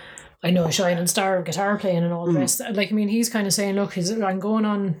a I know a shining star of guitar playing and all the rest. Like, I mean, he's kind of saying, look, I'm going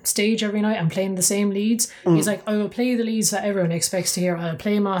on stage every night, I'm playing the same leads. He's like, I will play the leads that everyone expects to hear. I'll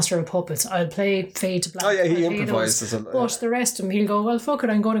play Master of Puppets, I'll play Fade to Black. Oh yeah, he I'll improvises. But the rest of them, he'll go, well, fuck it,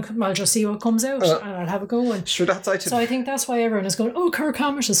 I'll just see what comes out and I'll have a go. And sure, that's so I think that's why everyone is going, oh, Kirk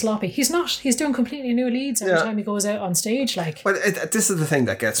Hammett is sloppy. He's not. He's doing completely new leads every time he goes out on stage. Like, but this is the thing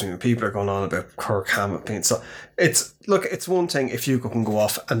that gets me when people are going on about Kirk Hammett being so. It's one thing if you can go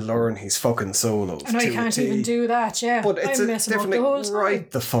off and learn his fucking solos. I know you can't even do that, yeah. But it's I'm a messing different up the thing. whole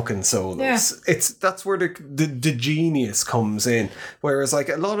Write the fucking solos. Yeah. That's where the genius comes in. Whereas like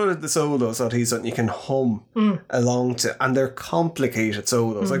a lot of the solos that he's on, you can hum along to, and they're complicated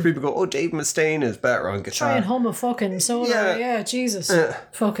solos. Like people go, oh, Dave Mustaine is better on guitar. Try and hum a fucking solo. Yeah, Jesus.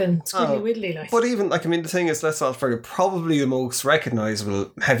 Fucking squiddly widdly like. But even like, I mean, the thing is, let's not forget, probably the most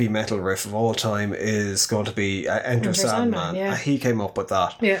recognisable heavy metal riff of all time is going to be Enter Sandman. Yeah. He came up with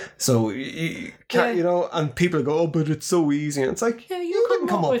that. Yeah. So you can't, you know, and people go, oh, but it's so easy. And it's like, yeah, you didn't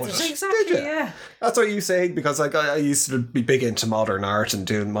come up with it. Exactly, did you? yeah. That's what you say, because like I used to be big into modern art and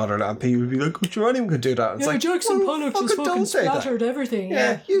doing modern art, and people would be like, but sure, anyone could do that. And it's like, Jackson Pollock just fucking splattered everything.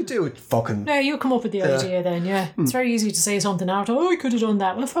 Yeah, you do it fucking. Yeah, you come up with the idea then, yeah. It's very easy to say something after, oh, I could have done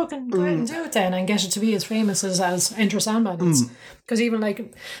that. Well, fucking go ahead and do it then and get it to be as famous as Enter Sandman is. Because even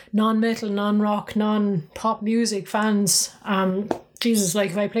like non-metal, non-rock, non-pop music fans, Jesus,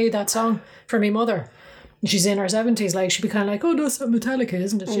 like if I played that song for me mother, and she's in her 70s, like she'd be kind of like, oh, that's Metallica,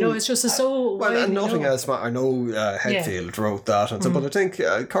 isn't it? You know, it's just so well, and nothing else. I know Hetfield wrote that, and so, but I think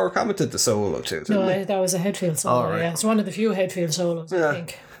Kirk Hammett did the solo too. Didn't that was a Hetfield solo. Right. Yeah, it's one of the few Hetfield solos, I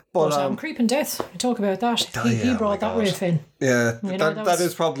think. But Creeping Death, we talk about that. He brought that riff in. Yeah, that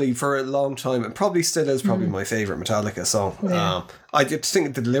is probably for a long time, and probably still is probably my favourite Metallica song. Yeah. I just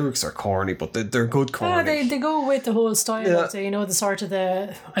think the lyrics are corny, but they're good corny. They go with the whole style of the, you know,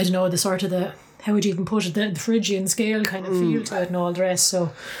 how would you even put it, the Phrygian scale kind of feel to it and all the rest.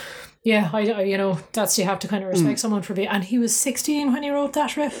 So yeah, I you know, that's, you have to kind of respect someone for being, and he was 16 when he wrote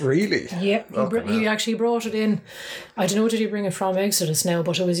that riff. Really? Yeah, he actually brought it in. I don't know, did he bring it from Exodus now,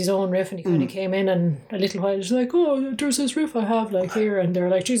 but it was his own riff, and he kind of came in, and a little while he's like, oh, there's this riff I have like here, and they're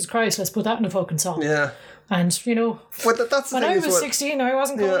like, Jesus Christ, let's put that in a fucking song. Yeah. And, you know, that's when I was 16, I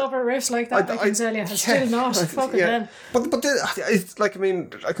wasn't coming up with riffs like that, I can tell you. I'm still not. Fucking then. But it's like, I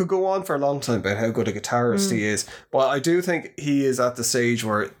mean, I could go on for a long time about how good a guitarist he is, but I do think he is at the stage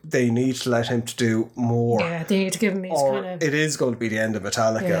where they need to let him to do more. Yeah, they need to give him his kind of... It is going to be the end of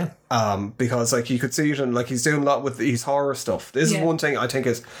Metallica. Yeah. Because, like, you could see it, and, like, he's doing a lot with his horror stuff. This is one thing I think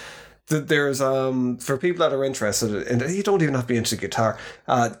is... There's for people that are interested in, you don't even have to be into guitar.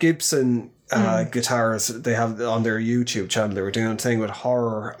 Gibson guitars, they have on their YouTube channel, they were doing a thing with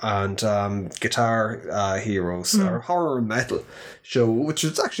horror and guitar heroes, or horror and metal show, which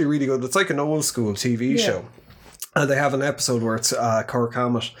is actually really good. It's like an old school TV show. And they have an episode where it's Kirk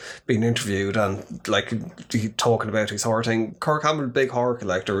Hammett being interviewed and like talking about his horror thing. Kirk Hammett, a big horror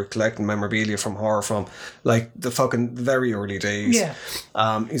collector, collecting memorabilia from horror from like the fucking very early days.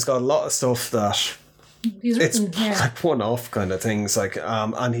 Yeah. He's got a lot of stuff that like one-off kind of things, like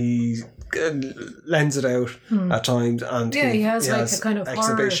and he lends it out at times, and he has like a kind of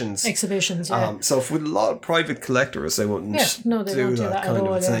exhibitions. So with a lot of private collectors, they wouldn't do that kind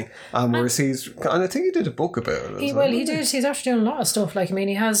of thing. Whereas he's, and I think he did a book about it. He did. He's actually doing a lot of stuff. Like, I mean,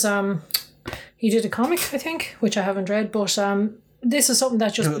 he has he did a comic, I think, which I haven't read, but this is something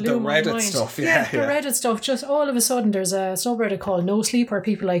that just blew my mind. The Reddit stuff, the Reddit stuff. Just all of a sudden, there's a subreddit called No Sleep, where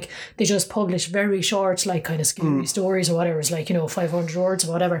people, like, they just publish very short, like, kind of scary stories or whatever. It's like, you know, 500 words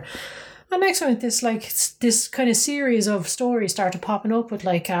or whatever. And next one, this kind of series of stories started popping up with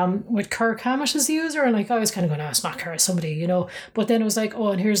like with Kirk Hammett as the user, and like I was kind of going, smack her as somebody, you know. But then it was like,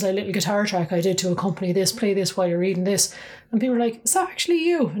 oh, and here's a little guitar track I did to accompany this. Play this while you're reading this. And people were like, is that actually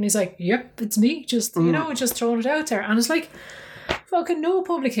you? And he's like, yep, it's me. Just you know, just throwing it out there. And it's like, fucking no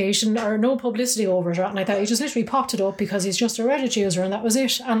publication or no publicity over it or anything like that. He just literally popped it up because he's just a Reddit user, and that was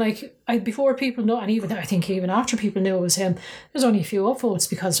it. And like, before people know, and even I think even after people knew it was him, there's only a few upvotes,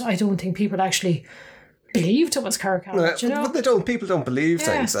 because I don't think people actually believed it was Kirk Hammett, you know. But people don't believe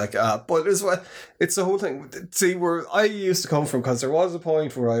things like but it's the whole thing. See, where I used to come from, because there was a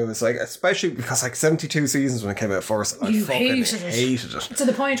point where I was like, especially because like 72 seasons when it came out first, I fucking hated it. To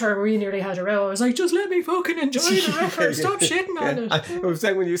the point where we nearly had a row. I was like, just let me fucking enjoy the record. Stop shitting on it. It was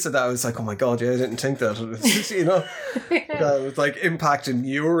then when you said that, I was like, oh my god, I didn't think that. You know, it was like impacting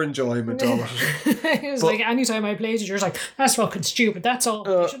your enjoyment of it. It was like, anytime I played it, you're like, that's fucking stupid. That's all.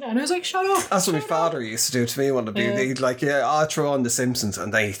 And I was like, shut up. That's what my father used used to do to me when they'd like, I'll throw on The Simpsons,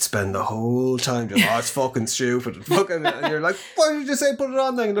 and they'd spend the whole time just, it's fucking stupid. And you're like, why did you say put it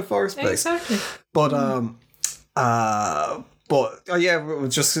on then in the first place? Exactly. But, we were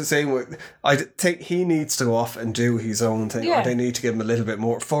just saying, I think he needs to go off and do his own thing, or they need to give him a little bit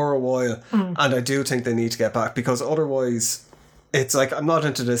more for a while. And I do think they need to get back, because otherwise, it's like, I'm not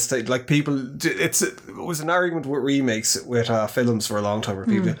into this thing. Like, people, it was an argument with remakes with films for a long time, where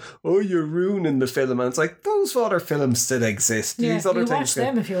people, you're ruining the film, and it's like, those other films still exist. Yeah, these other you things watch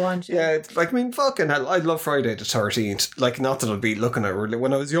them if you want. Yeah, like, I mean, fucking hell, I love Friday the 13th. Like, not that I'll be looking at it.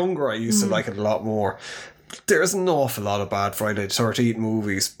 When I was younger, I used to like it a lot more. There's an awful lot of bad Friday the 13th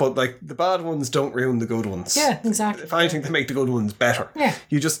movies, but like, the bad ones don't ruin the good ones. Yeah, exactly. If anything, they make the good ones better. Yeah.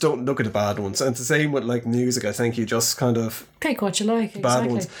 You just don't look at the bad ones. And it's the same with like music. I think you just kind of pick what you like. The bad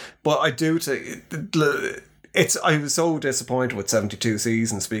ones. But I do think I was so disappointed with 72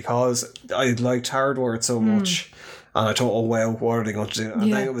 Seasons, because I liked Hardware so much. And I thought, what are they going to do?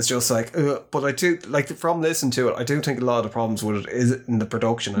 And then it was just like, but I do, like, from listening to it, I do think a lot of the problems with it is in the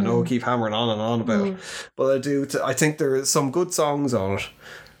production. I know I keep hammering on and on about it, but I think there is some good songs on it,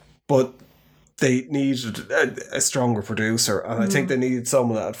 but they needed a stronger producer, and I think they needed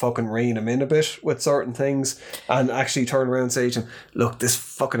someone that would fucking rein him in a bit with certain things, and actually turn around and say to him, look, this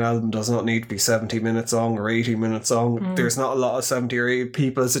fucking album does not need to be 70 minutes long or 80 minutes long. There's not a lot of 70 or 80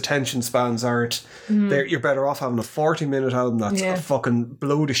 people's attention spans aren't there. You're better off having a 40-minute album that's fucking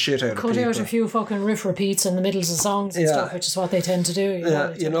blow the shit out of people. Cut out a few fucking riff repeats in the middles of songs and stuff, which is what they tend to do.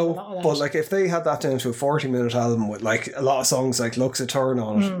 But like, if they had that down to a 40-minute album with like a lot of songs like Lux a Turn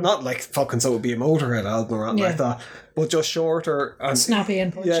on it, not like fucking so it would be a Motorhead album or anything like that, but just shorter and snappy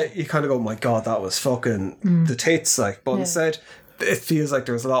and punchy. Yeah, you kind of go, my God, that was fucking the tits, like. But instead, it feels like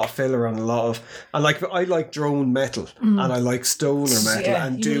there's a lot of filler and a lot of, and like, I like drone metal and I like stoner metal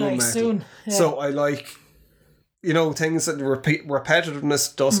and doom metal. So I like, things that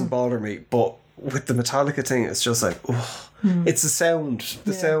repetitiveness doesn't bother me, but with the Metallica thing, it's just like, it's the sound.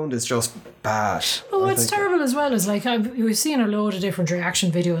 The sound is just bad. Oh, it's terrible as well. As like, we've seen a load of different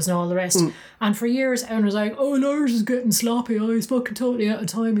reaction videos and all the rest. And for years, everyone was like, "Oh, Lars is getting sloppy. Oh, he's fucking totally out of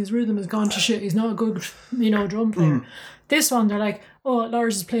time. His rhythm has gone to shit. He's not a good, drum player." This one, they're like, "Oh,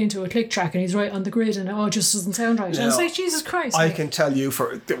 Lars is playing to a click track and he's right on the grid, and it just doesn't sound right." And it's like, Jesus Christ. I can tell you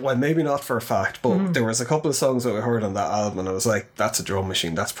maybe not for a fact, but there was a couple of songs that I heard on that album, and I was like, that's a drum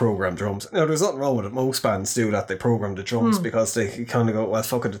machine, that's programmed drums. Now, there's nothing wrong with it. Most bands do that. They program the drums because they kind of go, well,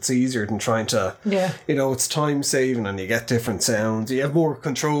 fuck it, it's easier than trying to, it's time saving and you get different sounds. You have more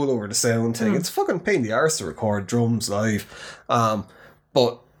control over the sound thing. It's a fucking pain in the arse to record drums live.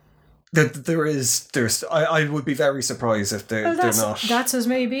 But I would be very surprised if they're not. That's as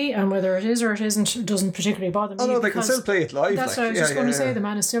maybe, and whether it is or it isn't doesn't particularly bother me. Oh no, they can still play it live. That's what I was just going to say. The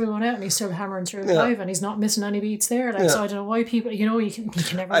man is still going out and he's still hammering through it live, and he's not missing any beats there. So I don't know why people, you can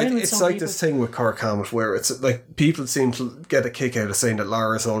never win with it's some like people. this thing with Kirk Hammett where it's like people seem to get a kick out of saying that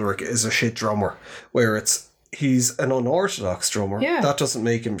Lars Ulrich is a shit drummer, where he's an unorthodox drummer. Yeah. That doesn't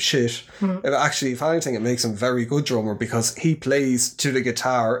make him shit. Actually, if anything, it makes him a very good drummer because he plays to the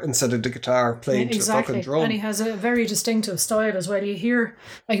guitar instead of the guitar playing to the fucking drum. And he has a very distinctive style as well. You hear,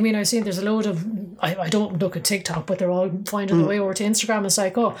 I've seen there's a load of, I don't look at TikTok, but they're all finding their way over to Instagram. It's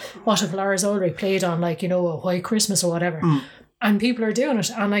like, oh, what if Lars Ulrich played on a White Christmas or whatever? And people are doing it,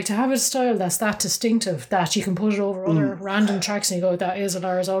 and like to have a style that's that distinctive that you can put it over other random tracks and you go, that is a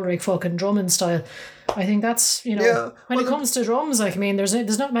Lars Ulrich fucking drumming style. I think that's when it comes to drums,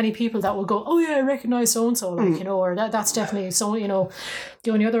 there's not many people that will go, oh yeah, I recognise so and so, or that's definitely so.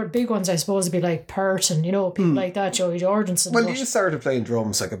 The only other big ones I suppose would be like Pert and people like that, Joey Jordanson. Well, you started playing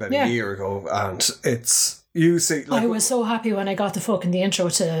drums like about a year ago, and it's. You see, I was so happy when I got the intro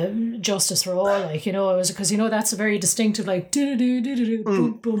to Justice for All, I was, because that's a very distinctive do do do do do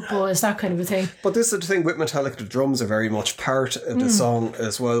boom boom boom, it's that kind of a thing. But this is the thing with Metallica, the drums are very much part of the song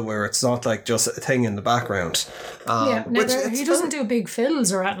as well, where it's not like just a thing in the background. He doesn't do big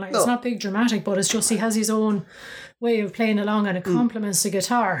fills or anything. It's not big dramatic, but it's just he has his own way of playing along and it complements the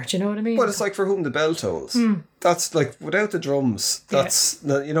guitar. Do you know what I mean? But it's like For Whom the Bell Tolls. That's like, without the drums, that's,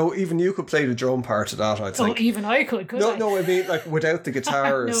 even you could play the drum part of that, I think. Oh, even I could I? No, I mean, like, without the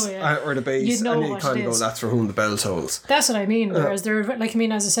guitars or the bass, and you kind of go, that's For Whom the Bell Tolls. That's what I mean. Whereas as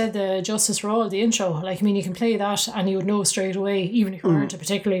I said, the Justice for All, the intro, you can play that and you would know straight away, even if you weren't a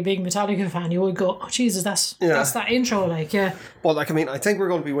particularly big Metallica fan, you would go, oh, Jesus, that's that intro, Well, I think we're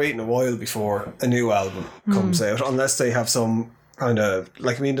going to be waiting a while before a new album comes out, unless they have some kind of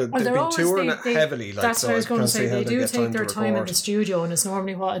like, I mean, they've been touring heavily. Like, that's so what I was going to say. They do take their time in the record. studio, and it's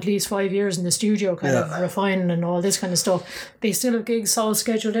normally at least 5 years in the studio, kind of refining and all this kind of stuff. They still have gigs all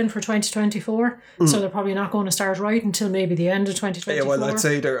scheduled in for 2024, so they're probably not going to start right until maybe the end of 2024. Yeah, well, I'd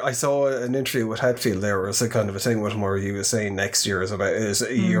say I saw an interview with Hetfield. There was a kind of a thing with him where he was saying next year is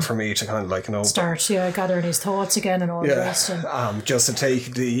a year for me to kind of like, you know, start gathering his thoughts again and all the rest. And just to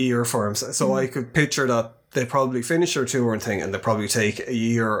take the year for him. So I could picture that they probably finish their tour and thing, and they probably take a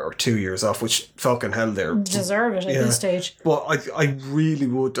year or 2 years off, which fucking hell they deserve it at this stage. But I really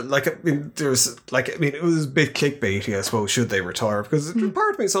would like. I mean, it was a bit clickbaity, I suppose. Should they retire? Because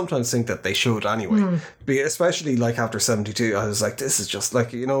part of me sometimes think that they should anyway. Especially like after 72, I was like, this is just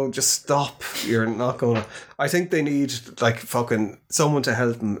like, you know, just stop. You're not gonna. I think they need like fucking someone to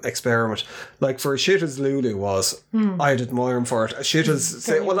help them experiment. Like for as shit as Lulu was, I'd admire him for it. Shit as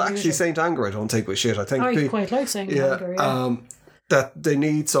actually Saint Anger, I don't think was shit. I think I quite like Saint Anger. Yeah. That they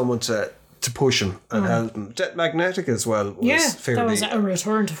need someone to push him and help him. Magnetic as well was fairly... that was a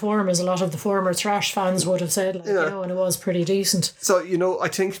return to form, as a lot of the former thrash fans would have said, like, you know, and it was pretty decent. So, you know, I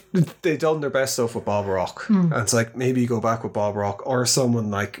think they've done their best stuff with Bob Rock. And it's like, maybe you go back with Bob Rock or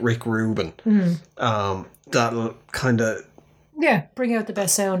someone like Rick Rubin. That'll kind of... Yeah, bring out the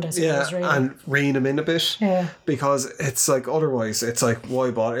best sound, I suppose, really. And rein him in a bit. Yeah. Because it's like, otherwise, it's like,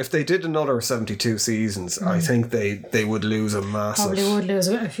 why bother? If they did another 72 seasons, I think they would lose a massive... Probably would lose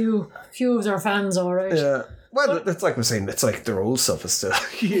a few of their fans, all right. Yeah. Well, it's like we're saying, it's like their old stuff is still,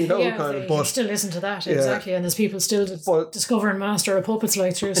 you know, kind of. But you still listen to that, exactly. And there's people still discovering Master of Puppets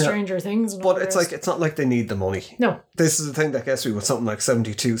like through Stranger Things. And but it's like, it's not like they need the money. No. This is the thing that gets me with something like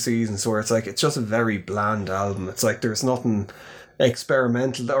 72 seasons, where it's like, it's just a very bland album. It's like, there's nothing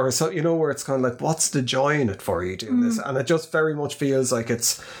experimental or so, you know, where it's kind of like, what's the joy in it for you doing this? And it just very much feels like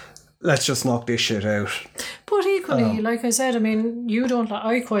it's, let's just knock this shit out. But equally, like I said, I mean,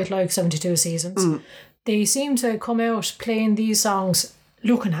 I quite like 72 seasons. They seem to come out playing these songs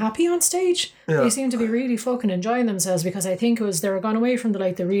looking happy on stage. They seem to be really fucking enjoying themselves, because I think it was, they were gone away from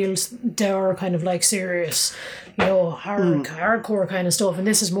the real dour kind of like serious, you know, hardcore kind of stuff, and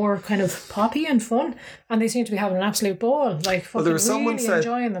this is more kind of poppy and fun, and they seem to be having an absolute ball, like fucking there was really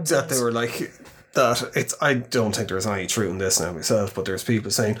enjoying themselves. That they were like, that it's, I don't think there's any truth in this now myself, but there's people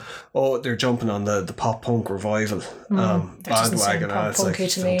saying, oh, they're jumping on the pop punk revival bandwagon. Pop punky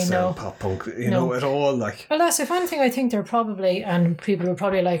to me, no. Pop punk, you know, at all. Like, well, that's if anything, I think they're probably, and people are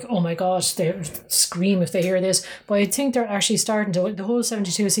probably like, oh my gosh, they scream if they hear this. But I think they're actually starting to, the whole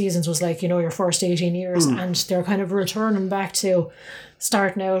 72 seasons was like, you know, your first 18 years, and they're kind of returning back to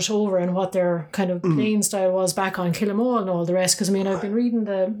starting out over and what their kind of playing style was back on Kill 'Em All and all the rest. Because I mean, I've been reading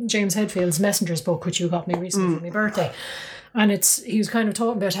the James Hetfield's Messengers book, which you got me recently for my birthday, and he was kind of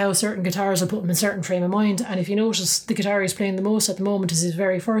talking about how certain guitars will put him in a certain frame of mind. And if you notice, the guitar he's playing the most at the moment is his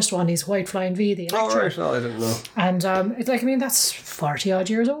very first one. He's White Flying V, the electric. Oh right, no, I didn't know. And it's like, I mean, that's 40 odd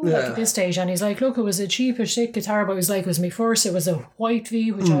years old like at this stage, and he's like, look, it was a cheap as shit guitar, but he was like, it was my first, it was a white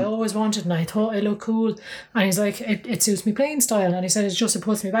V, which I always wanted, and I thought it looked cool, and he's like, it suits me playing style, and he said it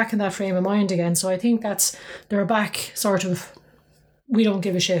puts me back in that frame of mind again. So I think they're back sort of, we don't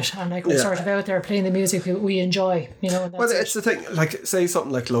give a shit, and like we're sort of out there playing the music we enjoy, you know. And that's it's the thing, like say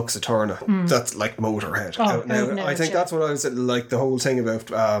something like Lux Eterna, that's like Motorhead. I think that's what I was like, the whole thing about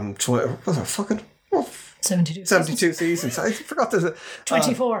 72 seasons. I forgot there's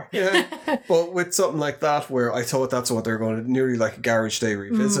 24. But with something like that, where I thought that's what they're going to, nearly like a Garage Day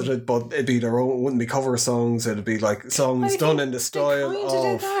revisited, but it'd be their own, it wouldn't be cover songs, it'd be like songs done in the style of...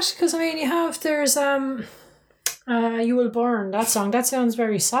 did that, because I mean, there's You Will Burn, that song, that sounds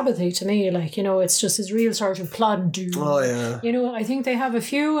very Sabbathy to me, like, you know, it's just this real sort of plod do. You know, I think they have a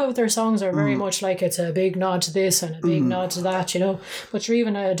few of their songs are very much like it's a big nod to this and a big nod to that, you know. But you're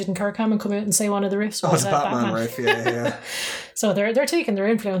even didn't Kirk Hammett come out and say one of the riffs was the Batman riff, yeah. So they're taking their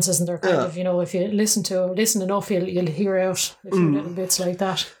influences, and they're kind of, you know, if you listen enough, you'll hear out a few little bits like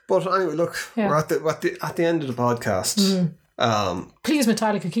that. But anyway, look, we're at the end of the podcast. Please,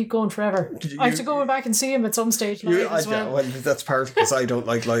 Metallica, keep going forever. I have to go back and see him at some stage live as well. Well, that's partly because I don't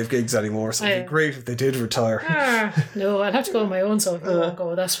like live gigs anymore, so it'd be great if they did retire. No, I'll have to go on my own, so if they won't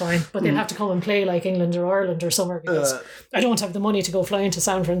go, that's fine. But they'll have to come and play like England or Ireland or somewhere, because I don't have the money to go flying to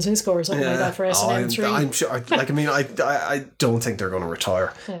San Francisco or something like that for S&M3. I'm sure, like, I mean, I don't think they're going to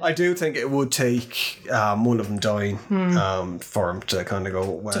retire. I do think it would take one of them dying for them to kind of go,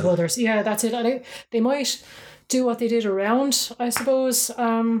 well... To go there. Yeah, that's it. They might do what they did around, I suppose,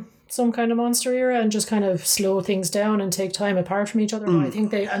 Some Kind of Monster era and just kind of slow things down and take time apart from each other. I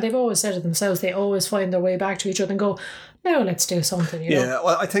think they've always said it themselves, they always find their way back to each other and go, now let's do something, you know? Yeah,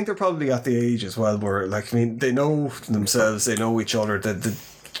 well, I think they're probably at the age as well where, like, I mean, they know themselves, they know each other, that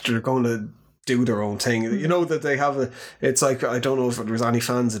they're going to do their own thing. You know that they have it's like, I don't know if there was any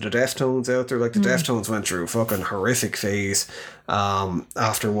fans of the Deftones out there. Like the Deftones went through a fucking horrific phase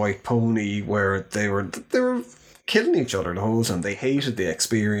after White Pony where they were killing each other the whole time. They hated the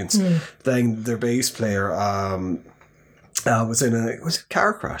experience. Then their bass player was in a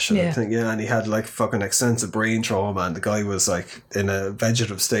car crash, I think, and he had like fucking extensive brain trauma, and the guy was like in a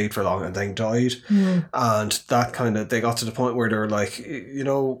vegetative state for long and then died. And that kind of, they got to the point where they were like, you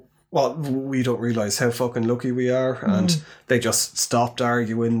know, well, we don't realise how fucking lucky we are, and they just stopped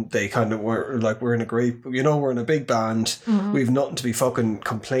arguing. They kind of were like, we're in a great, you know, we're in a big band, we've nothing to be fucking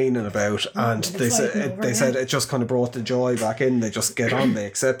complaining about, and they said it just kind of brought the joy back in. They just get on, they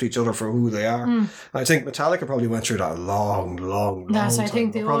accept each other for who they are. I think Metallica probably went through that a long time. I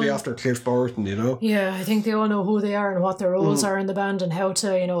think they probably after Cliff Burton, you know. Yeah, I think they all know who they are and what their roles are in the band, and how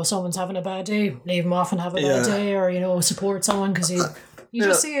to, you know, if someone's having a bad day, leave them off and have a bad day, or, you know, support someone, because you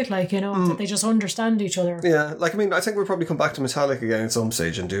just see it, like, you know, that they just understand each other. Yeah, like, I mean, I think we'll probably come back to Metallica again at some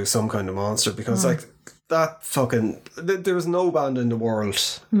stage and do Some Kind of Monster, because, like, that fucking... There was no band in the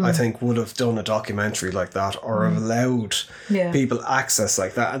world, I think, would have done a documentary like that, or have allowed people access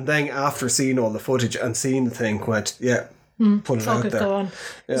like that. And then after seeing all the footage and seeing the thing, went, put it out there. Go on.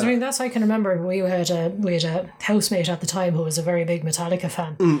 I mean, that's, I can remember we had a housemate at the time who was a very big Metallica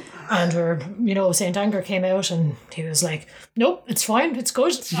fan, and you know, St. Anger came out and he was like, nope, it's fine, it's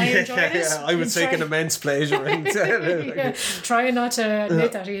good, I enjoy it. Yeah, I would take an immense pleasure in trying not to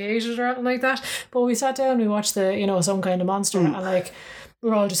admit that he hated it or anything like that. But we sat down, we watched the, you know, Some Kind of Monster, and like,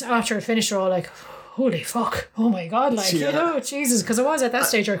 we're all just, after it finished, we're all like, holy fuck, oh my god, like, you know, Jesus, because it was at that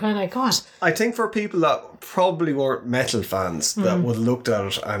stage you're kind of like, God. I think for people that probably weren't metal fans that would have looked at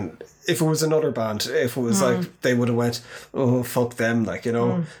it, and if it was another band, if it was like, they would have went, oh, fuck them, like, you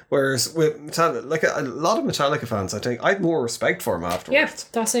know. Whereas with Metallica, like a lot of Metallica fans, I think, I had more respect for them afterwards. Yeah,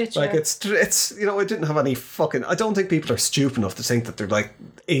 that's it. Like, it's you know, I didn't have any fucking, I don't think people are stupid enough to think that they're like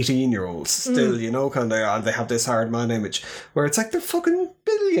 18-year-olds still, you know, kind of, and they have this hard man image, where it's like they're fucking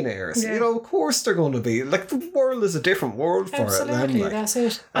billionaires, you know, of course they're going to be, like, the world is a different world for it. Absolutely, that's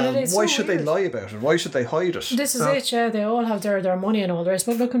it. And why should they lie about it? Why should they hide it? This is it, yeah, they all have their money and all the rest,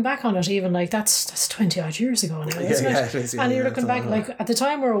 but looking back on it, even like, that's 20 odd years ago now, isn't it? It is, and you're looking back, like, at the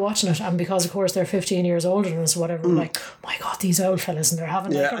time we were watching it, and because of course they're 15 years older than us, whatever, we're like, oh my god, these old fellas, and they're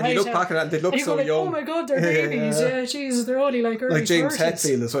having like, and you look back at it and they look so like, young. Oh my god, they're babies, Jesus, they're only like early like James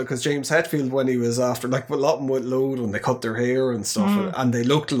 30s. Hetfield as well, because James Hetfield, when he was after, like, a lot of them went load when they cut their hair and stuff, and they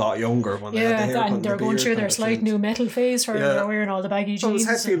looked a lot younger when they had the hair, and they're going through their slight new metal phase where they're wearing all the baggy jeans.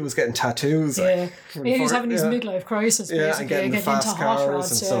 Hetfield was getting tattoos, like, he was having his midlife crisis, basically, and getting fast into cars hot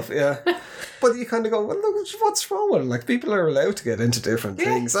rods, and stuff, But you kind of go, well, look, what's wrong with it? Like, people are allowed to get into different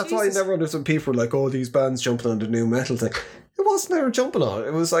things. That's why I never understood people were like, oh, these bands jumping on the new metal thing. It wasn't ever jumping on it.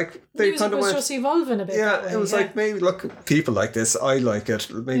 It was like they kind of went, just evolving a bit. Yeah, it was like, maybe look, people like this, I like it.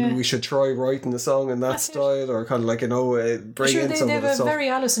 Maybe we should try writing the song in that style, or kind of like, you know, bring in some of the stuff. They have a very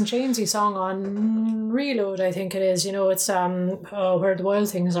Alice in Chainsy song on Reload, I think it is. You know, it's Where the Wild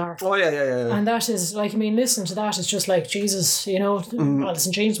Things Are. Oh yeah. And that is like, I mean, listen to that. It's just like, Jesus, you know, Alice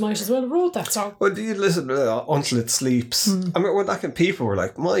in Chains might as well have wrote that song. Well, do you listen to Until It Sleeps? I mean, when that people were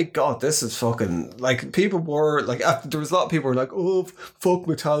like, my God, this is fucking, like, people were like, there was a lot of people who were like, oh, fuck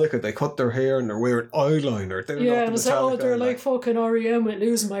Metallica, they cut their hair and they're wearing eyeliner. They're and it's like, they're like fucking R.E.M. with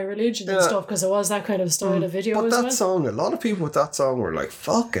Losing My Religion and stuff, because it was that kind of style of video. But that song, a lot of people with that song were like,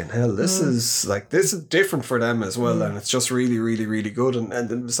 fucking hell, this is different for them as well, and it's just really, really, really good. And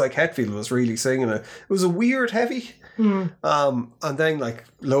it was like Hetfield was really singing it. It was a weird heavy. And then like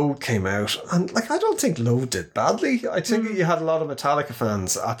Load came out, and like I don't think Load did badly. I think you had a lot of Metallica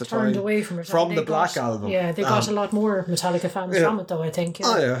fans at the time away from the Black Album. Yeah, they got a lot more Metallica fans from it though, I think.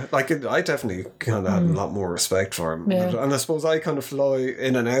 Oh yeah, like I definitely kind of had a lot more respect for him. And I suppose I kind of fly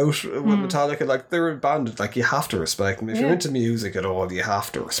in and out with Metallica. Like they're a band, like you have to respect them. If you're into music at all, you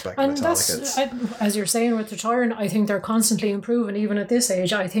have to respect Metallica. As you're saying with retiring, I think they're constantly improving even at this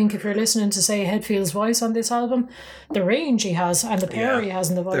age. I think if you're listening to, say, Hetfield's voice on this album, the range he has and the power he has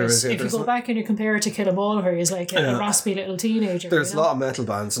in the voice. If you go back and you compare it to Kill 'Em All, where he's like a raspy little teenager. There's a lot of metal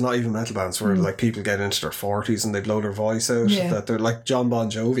bands, not even metal bands, where like people get into their 40s and they blow their voice out. That they're like John Bon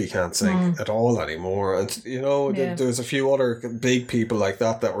Jovi can't sing at all anymore, and there's a few other big people like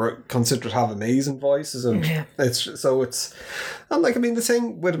that were considered to have amazing voices, and the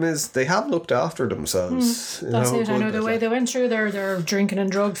thing with them is they have looked after themselves. That's it. I know the way they went through their drinking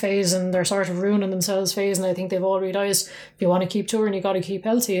and drug phase and their sort of ruining themselves phase, and I think they've all realised if you want to keep touring, you got to keep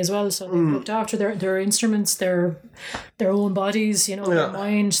healthy as well. So they've looked after their instruments, their own bodies, their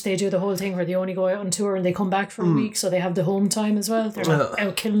mind. They do the whole thing where they only go out on tour and they come back for a week, so they have the home time as well. They're not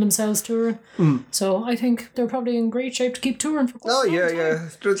out killing themselves touring. So I think they're probably in great shape to keep touring for quite a long time.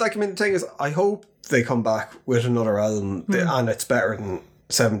 The thing is, I hope they come back with another album and it's better than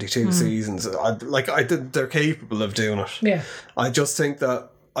 72 seasons. They're capable of doing it. Yeah. I just think that,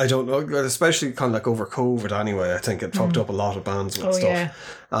 I don't know, especially kind of like over COVID anyway, I think it fucked up a lot of bands with stuff.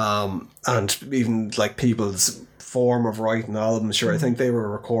 Yeah. And even like people's form of writing albums, sure, I think they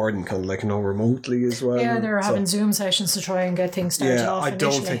were recording kind of like remotely as well. Yeah, they were having Zoom sessions to try and get things started off initially.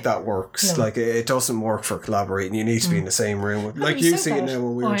 I don't think that works. No. Like, it doesn't work for collaborating. You need to be in the same room. Like you see it now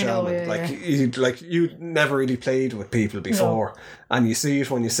when we were jamming. You never really played with people before. No. And you see it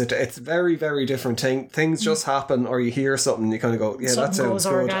when you sit there. It's very, very different thing. Things just happen, or you hear something and you kind of go, yeah, that sounds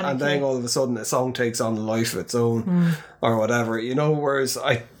good. And then all of a sudden a song takes on a life of its own or whatever. Whereas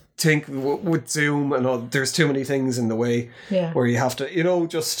I think with Zoom and all, there's too many things in the way where you have to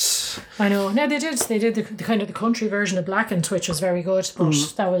just I know. No, they did the kind of the country version of Blackened, which was very good,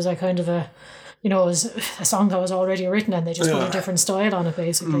 but that was a kind of a it was a song that was already written and they just put a different style on it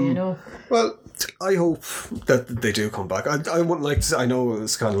basically. Well, I hope that they do come back. I wouldn't like to, I know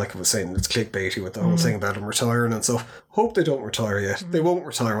it's kind of like I was saying, it's clickbaity with the whole thing about them retiring and stuff. Hope they don't retire yet. They won't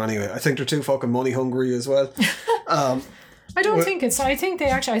retire anyway. I think they're too fucking money hungry as well. I don't think it's. I think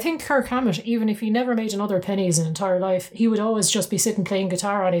Kirk Hammett, even if he never made another penny his entire life, he would always just be sitting playing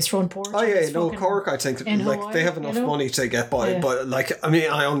guitar on his front porch. Oh yeah, Cork, I think Hawaii, they have enough money to get by, but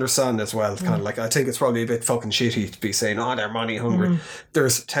I understand as well. Kind of I think it's probably a bit fucking shitty to be saying, they're money hungry.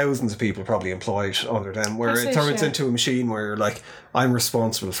 There's thousands of people probably employed under them, where it turns into a machine where you're like, I'm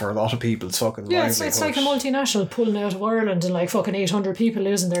responsible for a lot of people's fucking livelihood. It's like a multinational pulling out of Ireland and like fucking 800 people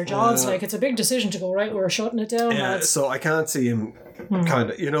losing their jobs. Like, it's a big decision to go, right, we're shutting it down. Yeah, so I can't see him kind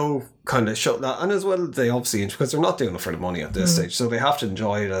of shut that. And as well, they obviously, because they're not doing it for the money at this stage, so they have to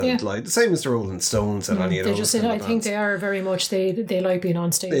enjoy it. And like the same as the Rolling Stones and any of those. I think they are very much, they like being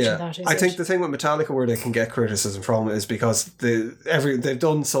on stage. Yeah, and that is I think the thing with Metallica where they can get criticism from is because they've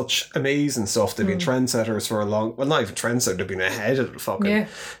done such amazing stuff. They've been trendsetters for a long, well, not even trendsetters, they've been ahead of the fucking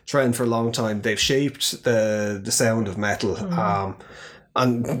trend for a long time. They've shaped the sound of metal.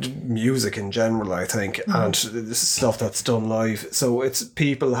 And music in general, I think, and this is stuff that's done live. So it's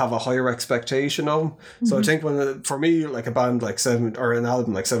people have a higher expectation of them. So I think for me, like a band like or an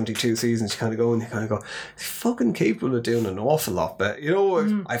album like 72 Seasons, you kind of go and you kind of go, they're fucking capable of doing an awful lot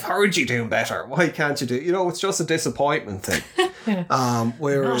better. I've heard you doing better. Why can't you do? It's just a disappointment thing. Whereas, I'm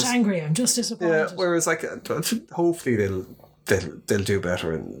not angry. I'm just disappointed. Yeah. Whereas, like, hopefully they'll do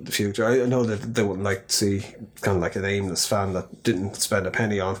better in the future. I know that they wouldn't like to see kind of like an aimless fan that didn't spend a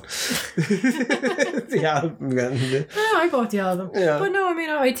penny on the album. I bought the album. Yeah. But no,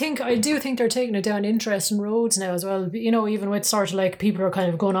 I do think they're taking it down interesting roads now as well. Even with sort of like people are kind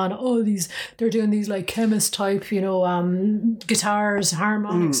of going on, they're doing these like chemist type, guitars,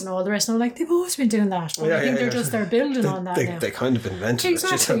 harmonics and all the rest. And I'm like, they've always been doing that. But I think they're building on that now. They kind of invented it.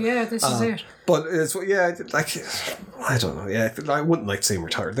 Exactly, this is it. But it's, I don't know. Yeah, I wouldn't like to see them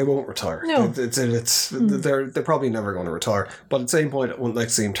retire. They won't retire. No. They're probably never going to retire. But at the same point, I wouldn't like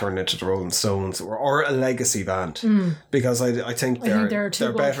to see them turn into the Rolling Stones or a legacy band because I think they're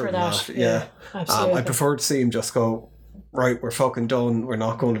better than that. Yeah, absolutely. I prefer to see them just go, right, we're fucking done. We're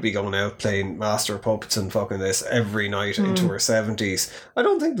not going to be going out playing Master of Puppets and fucking this every night into our 70s. I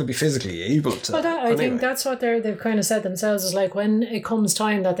don't think they'll be physically able to. But I think that's what they've kind of said themselves, is like when it comes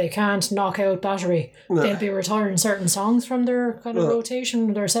time that they can't knock out Battery, they'll be retiring certain songs from their kind of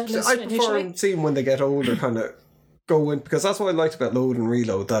rotation, their set list. I prefer seeing when they get older kind of go in, because that's what I liked about Load and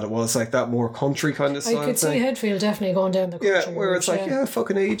Reload, that it was like that more country kind of style. I could see Headfield definitely going down the country where it's like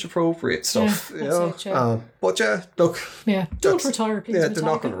fucking age appropriate stuff. But look, don't retire, please. Yeah, they're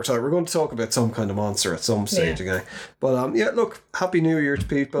not going to retire. We're going to talk about some kind of monster at some stage again. But look, happy New Year to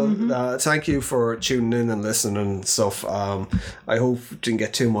people. Thank you for tuning in and listening and stuff. I hope you didn't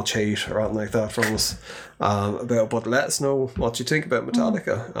get too much hate or anything like that from us. But let us know what you think about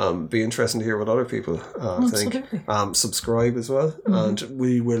Metallica. Be interesting to hear what other people think. subscribe as well, and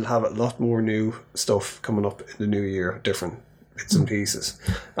we will have a lot more new stuff coming up in the new year, different bits and pieces,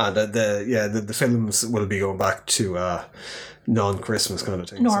 and the films will be going back to non-Christmas kind of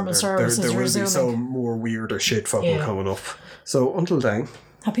thing. Normal services there will resuming. be some more weirder shit fucking coming up. So until then,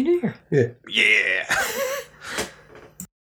 Happy New Year. yeah.